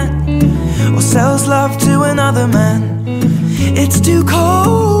motherland, or sells love to another man. It's too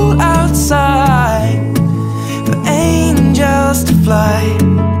cold outside for angels to fly,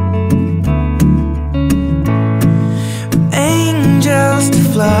 for angels to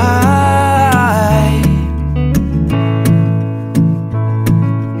fly.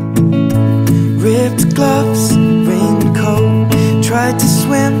 Ripped gloves, raincoat, tried to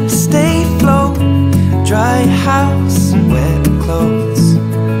swim, stay afloat. Dry house, wet clothes.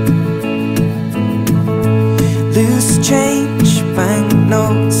 Loose change,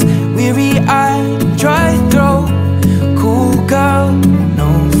 banknotes, weary-eyed, dry throat. Cool girl, no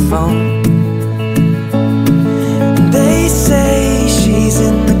phone. They say she's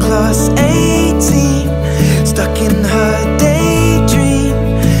in the class 18, stuck in her daydream.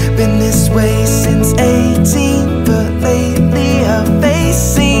 Been this way since 18, but lately her face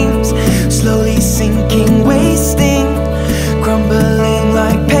seems slowly sinking, wasting, crumbling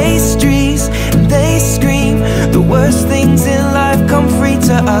like pastries. And they scream the worst things in life come free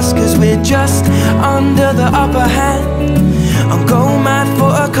to us, 'cause we're just under the upper hand. I'm going mad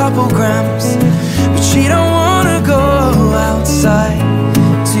for a couple grams, but she don't wanna go outside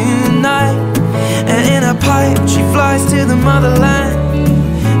tonight. And in a pipe she flies to the motherland,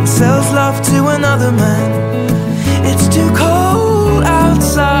 and sells love to another man. It's too cold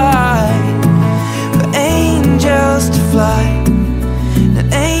outside for angels to fly. An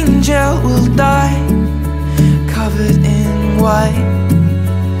angel will die, covered in white,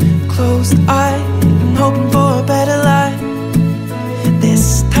 closed eye, and hoping for a better life. This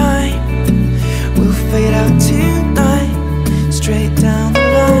time we'll fade out tonight, straight down the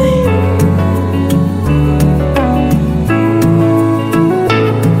line.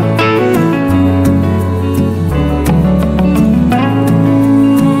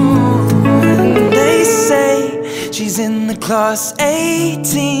 In the class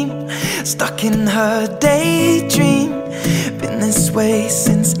 18, stuck in her daydream. Been this way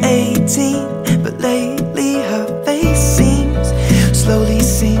since 18, but lately her face seems slowly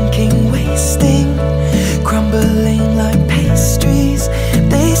sinking, wasting, crumbling like pastries.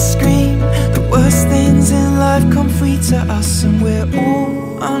 They scream the worst things in life come free to us, and we're all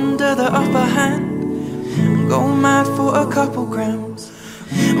under the upper hand. I'm going mad for a couple grams,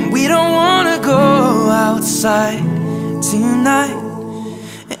 and we don't wanna go outside tonight.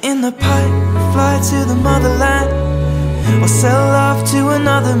 In the pipe, fly to the motherland, or sell love to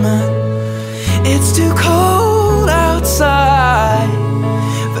another man. It's too cold outside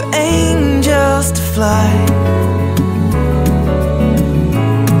for angels to fly.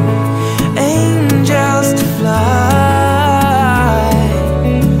 Angels to fly.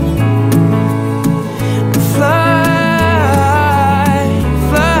 To fly,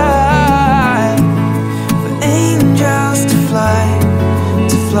 angels to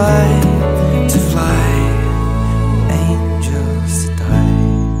die.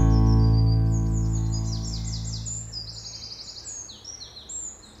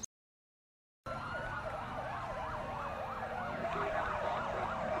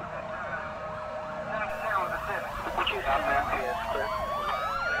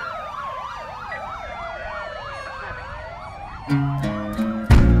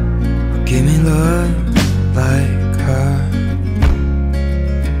 Give me love like her.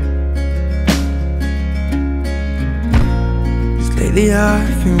 Lately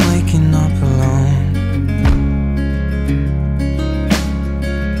I've been waking up alone.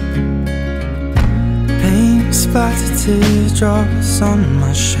 Paint splattered teardrops on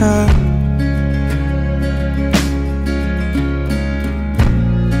my shirt.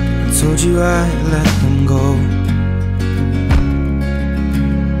 I told you I'd let them go,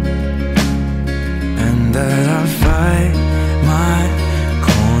 and that I'd fight my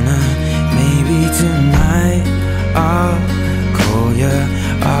corner. Maybe tonight I'll call you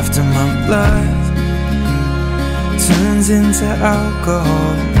after my blood turns into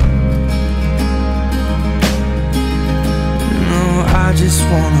alcohol. No, I just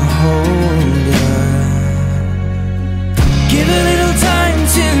wanna hold you. Give a little time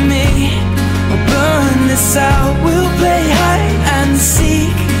to me, we'll burn this out. We'll play hide and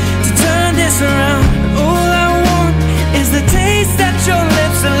seek to turn this around. All I want is the taste that your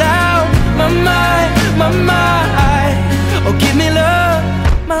lips allow. My mind, my mind. Oh, give me love,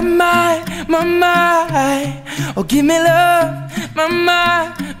 my mind, my mind. Oh, give me love, my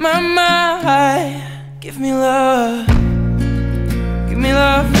mind, my mind. Give me love, give me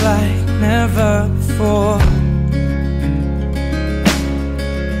love like never before.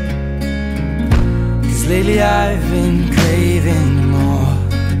 'Cause lately I've been craving more.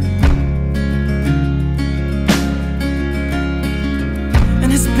 And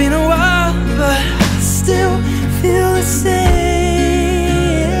it's been a while, but I still feel the same.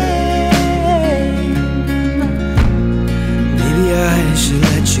 Maybe I should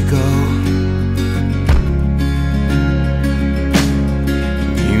let you go.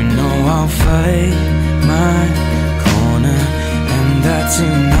 You know I'll fight my corner, and that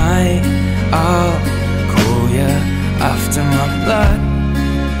tonight I'll call you after my blood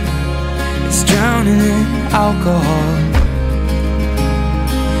is drowning in alcohol.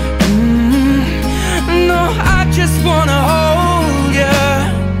 No, I just wanna hold you.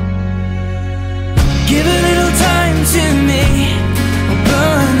 Give a little time to me. We'll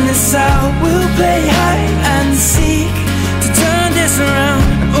burn this out. We'll play hide and seek to turn this around.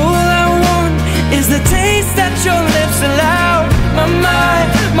 And all I want is the taste that your lips allow. My mind,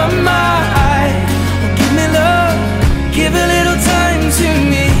 my mind. Give me love. Give a little time to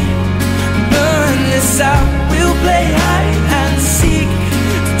me. Burn this out. We'll play hide and seek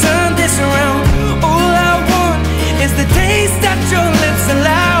to turn this around. All I want is the taste that your lips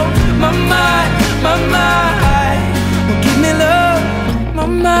allow. My mind, my mind. Oh, give me love. My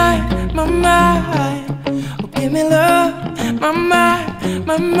mind, my mind. Oh, give me love. My mind,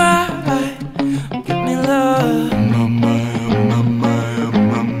 my mind. Oh, give me love. My mind, my mind,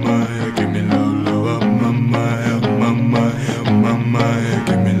 my mind. Give me love, love. My mind, my mind, my mind.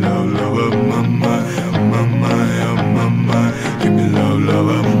 Give me love, love. My mind, my mind, my mind. Give me love,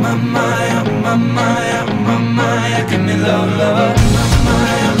 love. My mind, my mind, my mind. Give me love, love. My mind, my mind, my mind. Give me love, love. My mind,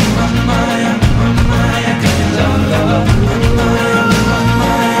 my mind,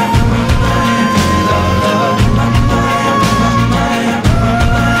 my mind. Give me love, love. My mind, my mind, my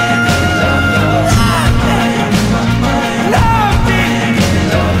mind. Give me love, love. My mind, love me. Give me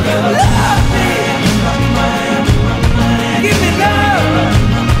love, love. Love me. My mind, my mind. Give me love.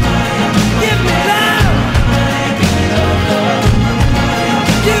 Give me love. Give me love, love.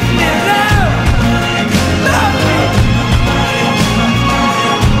 Give me love. Love me.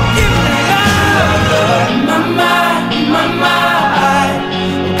 Give me love. My mind, my mind.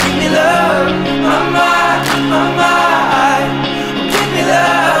 Give me love. My mind, my mind. Give me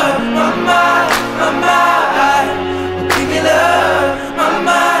love. My mind, my mind. Give me love. My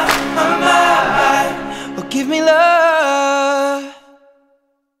mind, my mind. Give me love.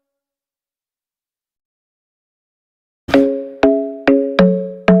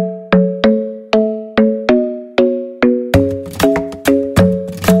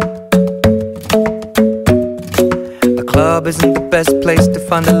 The club isn't the best place to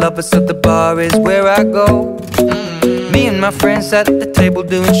find a lover, so the bar is where I go. Me and my friends at the table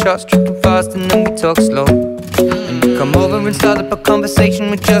doing shots, tripping fast, and then we talk slow. And you come over and start up a conversation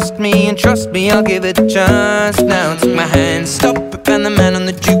with just me, and trust me, I'll give it a chance. Now take my hand, stop it, and the man on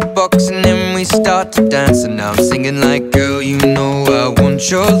the jukebox, and then we start to dance. And now I'm singing like, girl, you know I want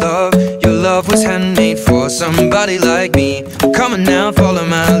your love. Your love was handmade for somebody like me. Come on now, follow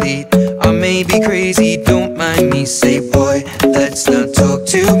my lead. I may be crazy, don't mind me. Say, boy, let's not talk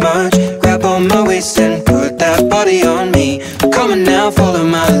too much. Grab on my waist and put that body on me. Come on now, follow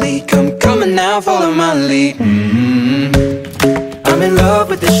my lead. Come on now, follow my lead. I'm in love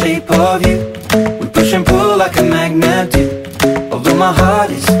with the shape of you. We push and pull like a magnet do. Although my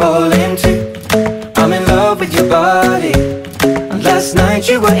heart is falling too. I'm in love with your body. Last night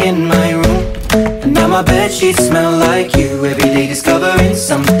you were in my room, and now my bedsheets smell like you. Every day discovering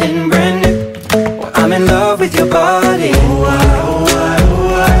something brand new. Well, I'm in love with your body. Oh, I, oh, I,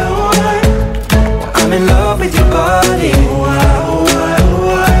 oh, I, oh, I. Well, I'm in love with your body. Oh, I, oh, I, oh,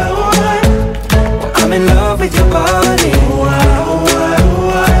 I, oh, I. Well, I'm in love with your body. Oh, I, oh, I, oh,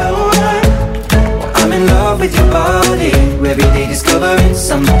 I, oh, I. Well, I'm in love with your body. Every day discovering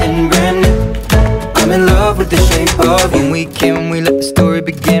something brand new. I'm in love with the shape of you. When we came, we let the story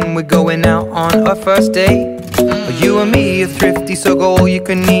begin. We're going out on our first date. You and me are thrifty, so go all you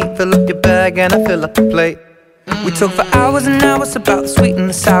can eat. Fill up your bag and I fill up the plate. We talk for hours and hours about the sweet and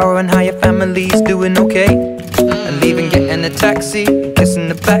the sour, and how your family's doing okay. And leaving, getting a taxi, kissing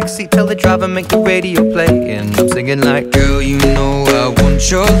the backseat, tell the driver make the radio play. And I'm singing like, girl, you know I want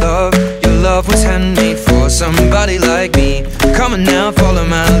your love. Your love was handmade for somebody like me. Come on now, follow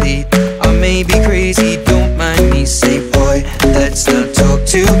my lead. I may be crazy, don't mind me. Say, boy, let's not talk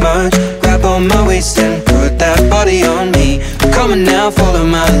too much. Grab on my waist and put that body on me. Come on now, follow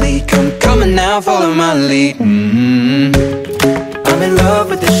my lead. Come on now, follow my lead. I'm in love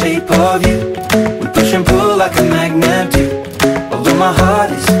with the shape of you. We push and pull like a magnet do. Although my heart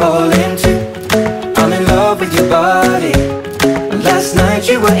is falling too. I'm in love with your body. Last night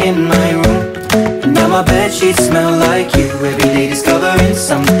you were in my room, and now my bedsheets smell like you. Every day discovering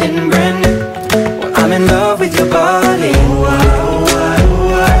something brand new. Well, I'm in love with your body.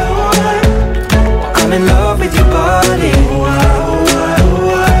 I'm in love with your body.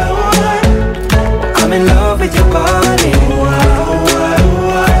 I'm in love with your body.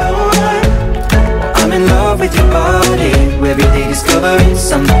 I'm in love with your body. Every day discovering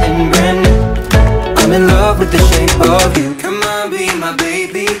something brand new. I'm in love with the shape of you. Come on, be my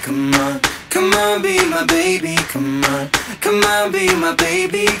baby, come on. Come on, be my baby, come on. Come on, be my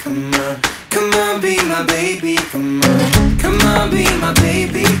baby, come on. Come on, be my baby, come on. Come on, be my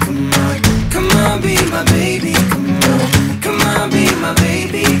baby, come on. Come on, be my baby, come on. Come on, be my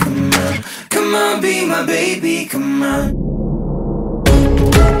baby, come on. Come on, be my baby, come on.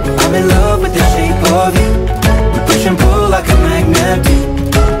 I'm in love with the shape of you. We push and pull like a magnet do.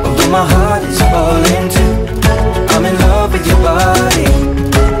 Although my heart is falling too. I'm in love with your body.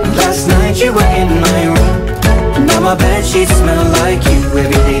 Last night you were in my room, now my bedsheets smell like you.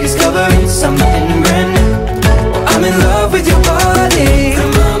 Every day discovering something brand new. I'm in love with your body.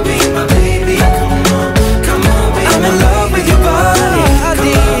 Come on, be my baby, come on. Come on, be I'm in love with your body.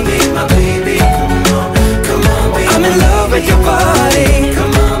 Come on, be my baby, come on. Come on, be I'm in love with your body.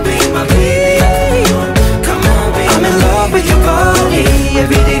 Come on, be my baby, come on. Come on, be I'm in love with your body.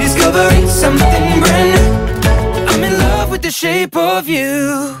 Every day discovering something brand new. I'm in love with the shape of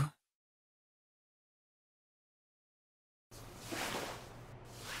you.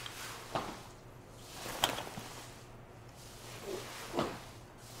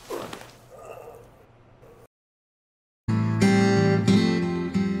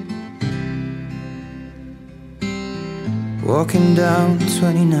 Walking down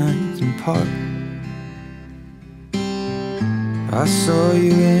 29th and Park, I saw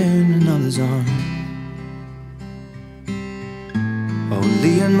you in another's arms.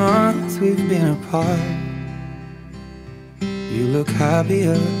 Only a month we've been apart. You look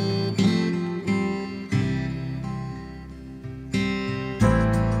happier.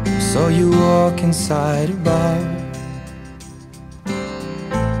 Saw you walk inside a bar.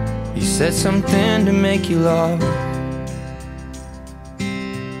 You said something to make you laugh.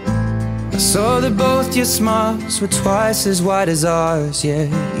 I saw that both your smiles were twice as wide as ours. Yeah,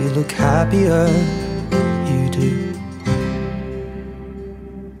 you look happier, you do.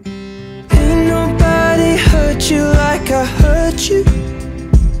 Ain't nobody hurt you like I hurt you.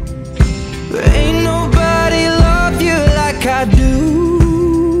 Ain't nobody love you like I do.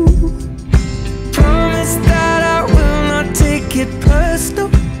 Promise that I will not take it personal,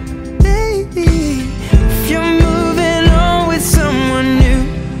 baby, if you're moving on with someone new.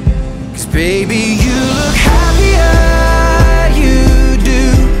 Baby, you look happier, you do.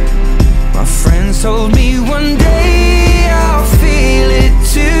 My friends told me one day I'll feel it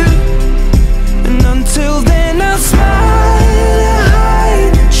too. And until then I'll smile to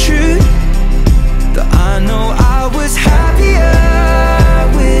hide the truth, that I know I was happier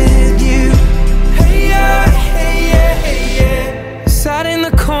with you. Hey yeah, hey yeah, hey yeah. Sat in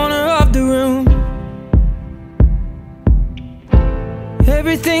the corner of the room.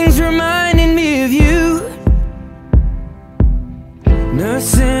 Everything's reminding me of you.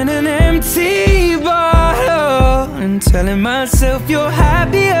 Nursing an empty bottle and telling myself you're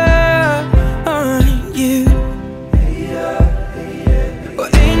happier, aren't you? Well,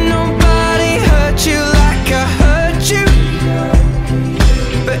 ain't nobody hurt you like I hurt you,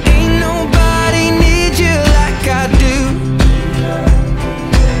 but ain't nobody need you like I do.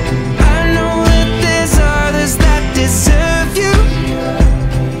 I know that there's others that deserve you,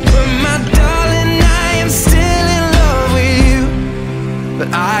 but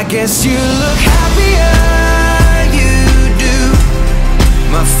I guess you look happier, you do.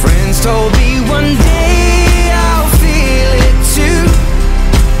 My friends told me one day I'll feel it too.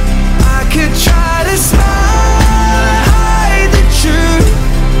 I could try to smile and hide the truth,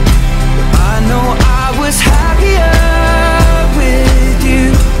 but I know I was happier with you.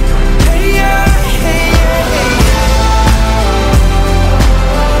 Hey yeah, hey yeah, hey yeah.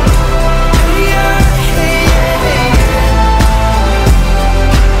 Hey yeah, hey yeah, hey yeah.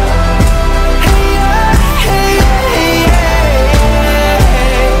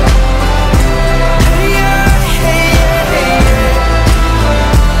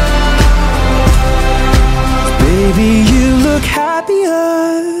 Baby, you look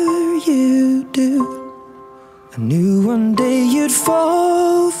happier, you do. I knew one day you'd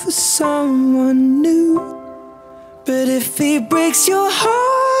fall for someone new, but if he breaks your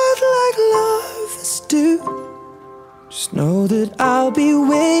heart like lovers do, Just know that I'll be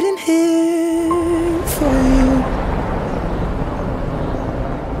waiting here for you.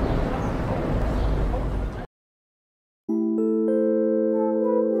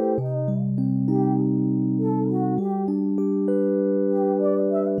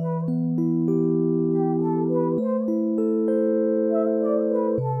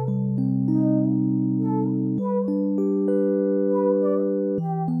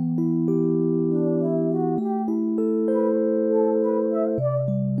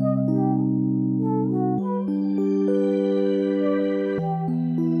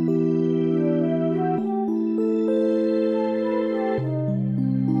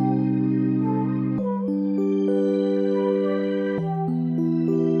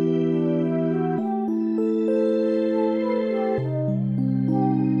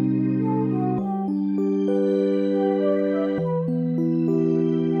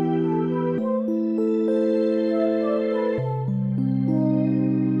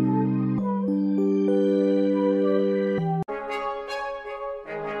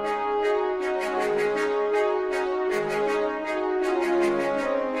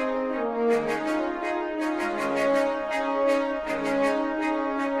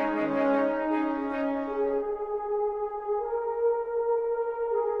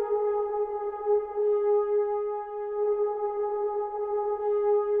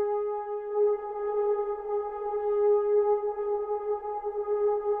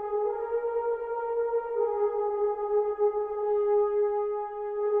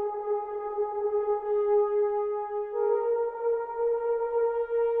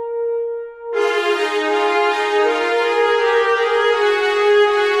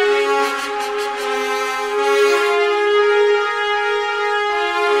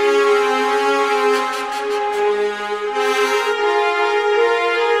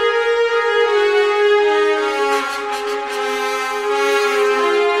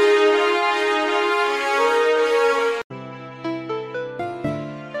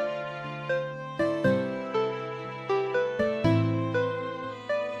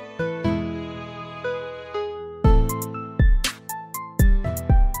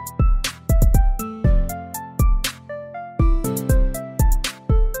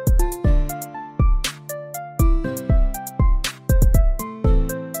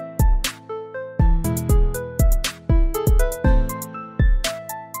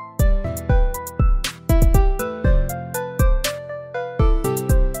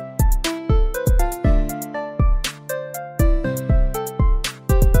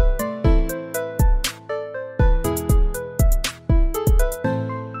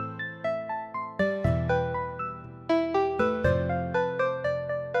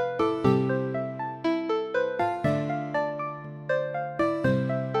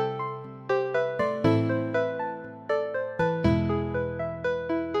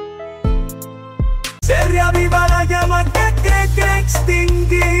 Se reaviva la llama que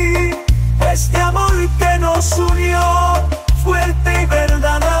extinguí. Este amor que nos unió, fuerte y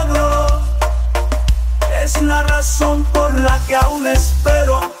verdadero, es la razón por la que aún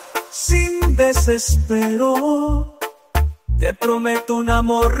espero, sin desespero. Te prometo un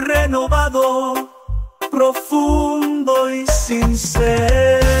amor renovado, profundo y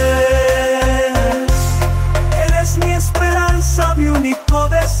sincero. Eres mi esperanza, mi único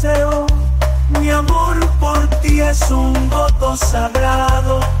deseo. Mi amor por ti es un voto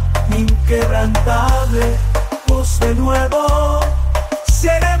sagrado, inquebrantable, pues de nuevo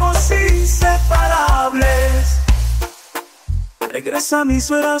seremos inseparables. Regresa a mis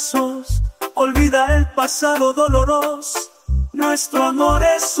brazos, olvida el pasado doloroso. Nuestro amor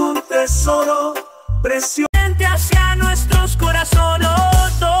es un tesoro precioso hacia nuestros corazones.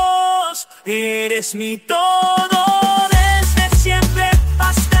 Eres mi todo, desde siempre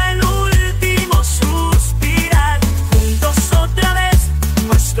hasta el último suspirar. Juntos otra vez,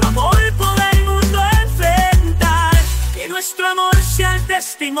 nuestro amor por el mundo enfrentar. Que nuestro amor sea el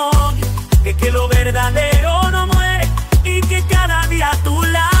testimonio de que lo verdadero no muere, y que cada día a tu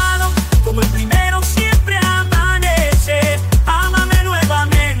lado, como el primero, siempre amanece. Ámame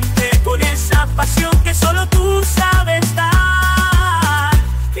nuevamente con esa pasión que solo tú sabes dar.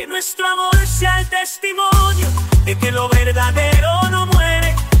 Que nuestro amor sea el testimonio de que lo verdadero no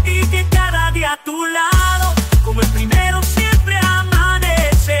muere, y que cada día a tu lado, como el primero, siempre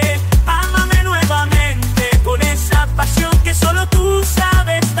amanece. Ámame nuevamente con esa pasión que solo tú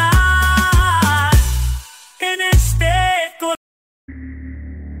sabes dar. En este corazón.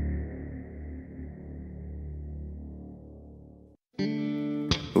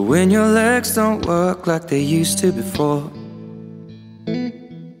 When your legs don't work like they used to before,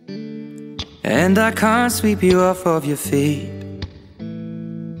 and I can't sweep you off of your feet.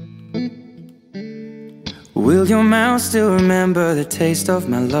 Will your mouth still remember the taste of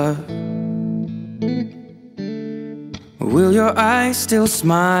my love? Will your eyes still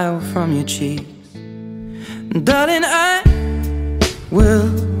smile from your cheeks? Darling, I will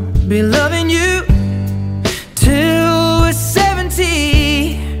be loving you till we're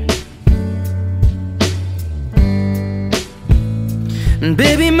 70. And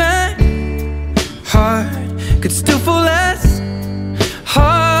baby, my heart could still fall as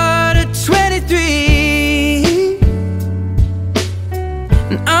hard at 23.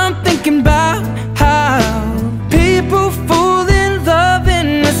 And I'm thinking about how people fall in love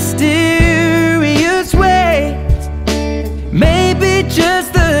in mysterious ways. Maybe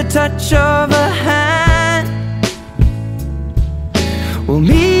just the touch of a hand. Well,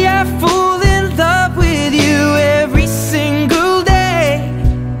 me, I fall in love with you every single day,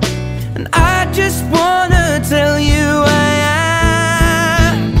 and I just wanna tell you I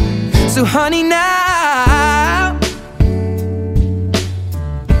am. So honey, now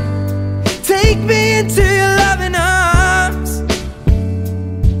take me into your loving arms.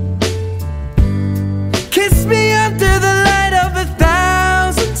 Kiss me under the light of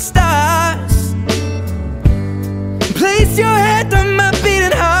 1,000 stars. Place your head on my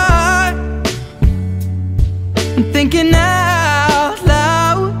beating heart. I'm thinking out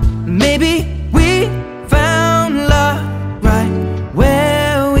loud, maybe we found love right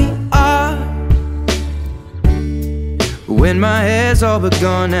where we are. When my hair's all but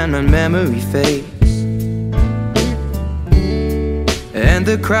gone and my memory fades, and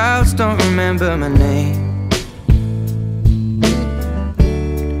the crowds don't remember my name.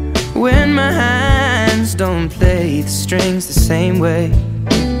 When my hands don't play the strings the same way,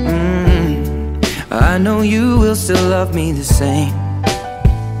 I know you will still love me the same.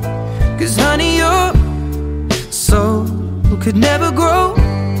 'Cause honey, your soul could never grow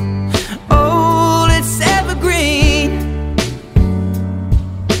old, it's evergreen.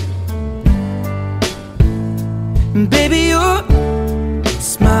 And baby, your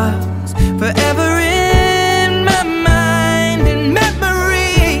smile's forever in my mind and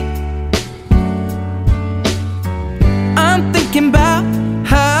memory. I'm thinking about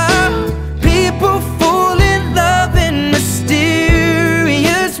how people fall in love in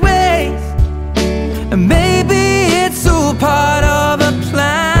mysterious ways, and maybe it's all part of a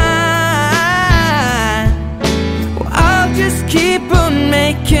plan. Well, I'll just keep on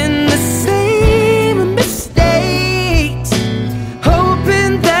making the same mistakes,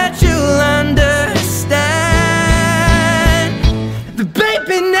 hoping that you'll understand. But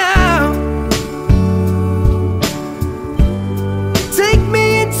baby, now take me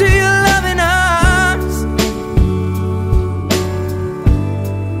into your loving arms.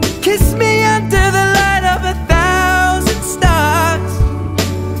 Kiss me under the light of 1,000 stars.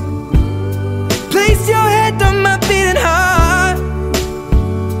 Place your head on my beating heart.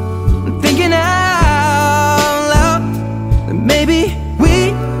 I'm thinking out loud that maybe we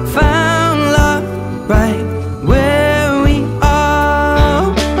found love right where we are.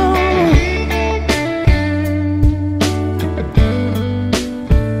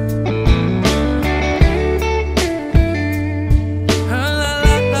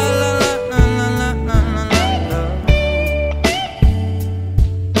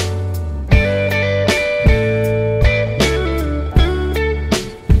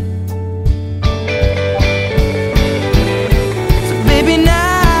 So baby,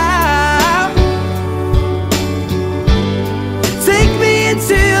 now take me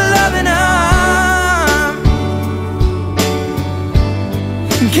into your loving arms.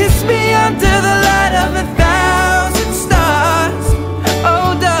 Kiss me under the light of 1,000 stars. Oh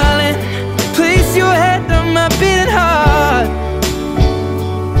darling, place your head on my beating heart.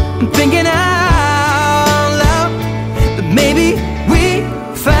 I'm thinking out loud that maybe we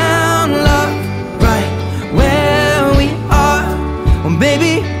found love right where we are. Well,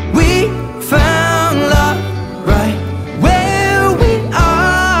 maybe we found love right where we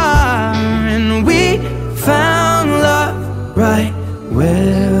are, and we found love right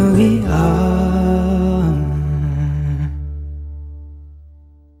where we are.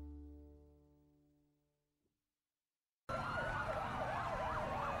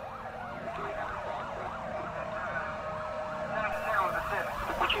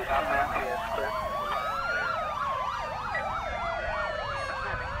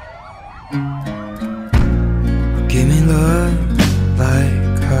 Give me love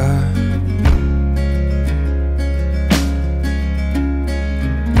like her.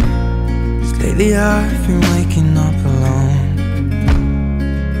 Lately I've been waking up alone.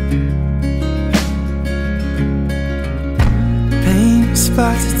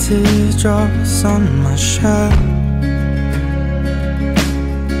 splattered teardrops on my shirt.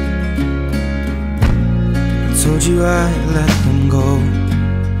 I told you I'd let them go,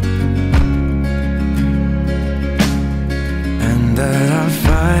 and that I'd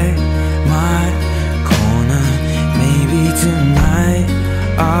fight my corner. Maybe tonight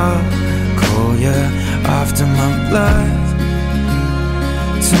I'll call you after my blood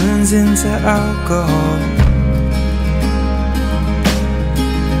turns into alcohol.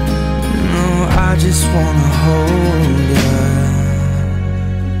 No, I just wanna hold you.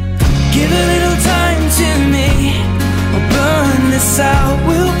 Give a little time to me, we'll burn this out.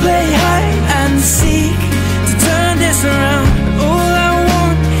 We'll play hide and seek to turn this around. All I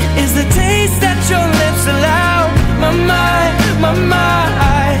want is the taste that your lips allow. My mind,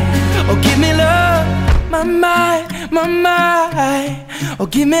 oh give me love. My mind, oh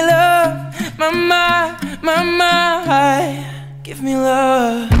give me love. My mind, give me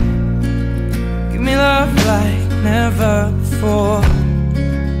love. Give me love like never before.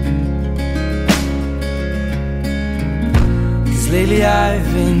 'Cause lately I've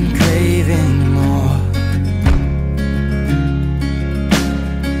been craving more.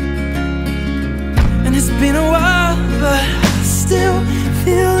 And it's been a while, but I still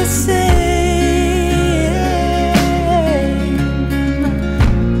feel the same.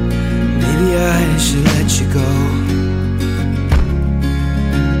 Maybe I should let you go.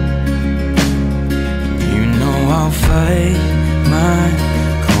 You know I'll fight my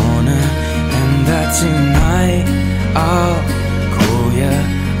corner, and that tonight I'll call you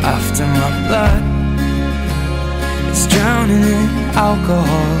after my blood is drowning in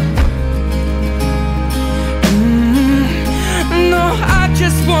alcohol. No, I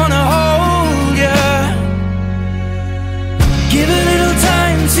just wanna hold you. Give a little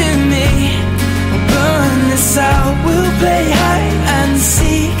time to me, we'll burn this out. We'll play hide and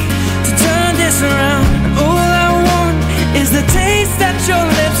seek to turn this around. And all I want is the taste that your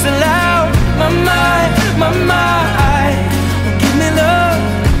lips allow. My mind, oh, give me love.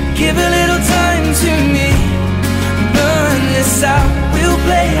 Give a little time to me, burn this out. We'll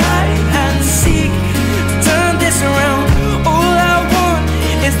play hide and seek to turn this around. All I want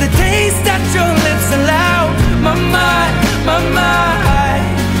is the taste that your lips allow. My mind,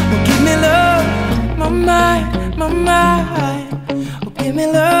 oh give me love. My mind, oh give me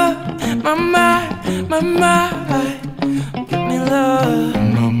love. My mind, oh give me love. My mind, give me love,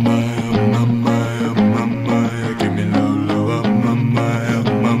 love. My mind, give me love, love. My mind,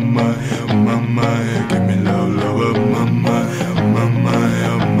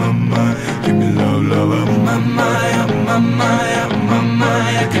 give me love, love. My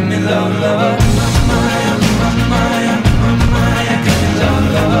mind, give me love, love.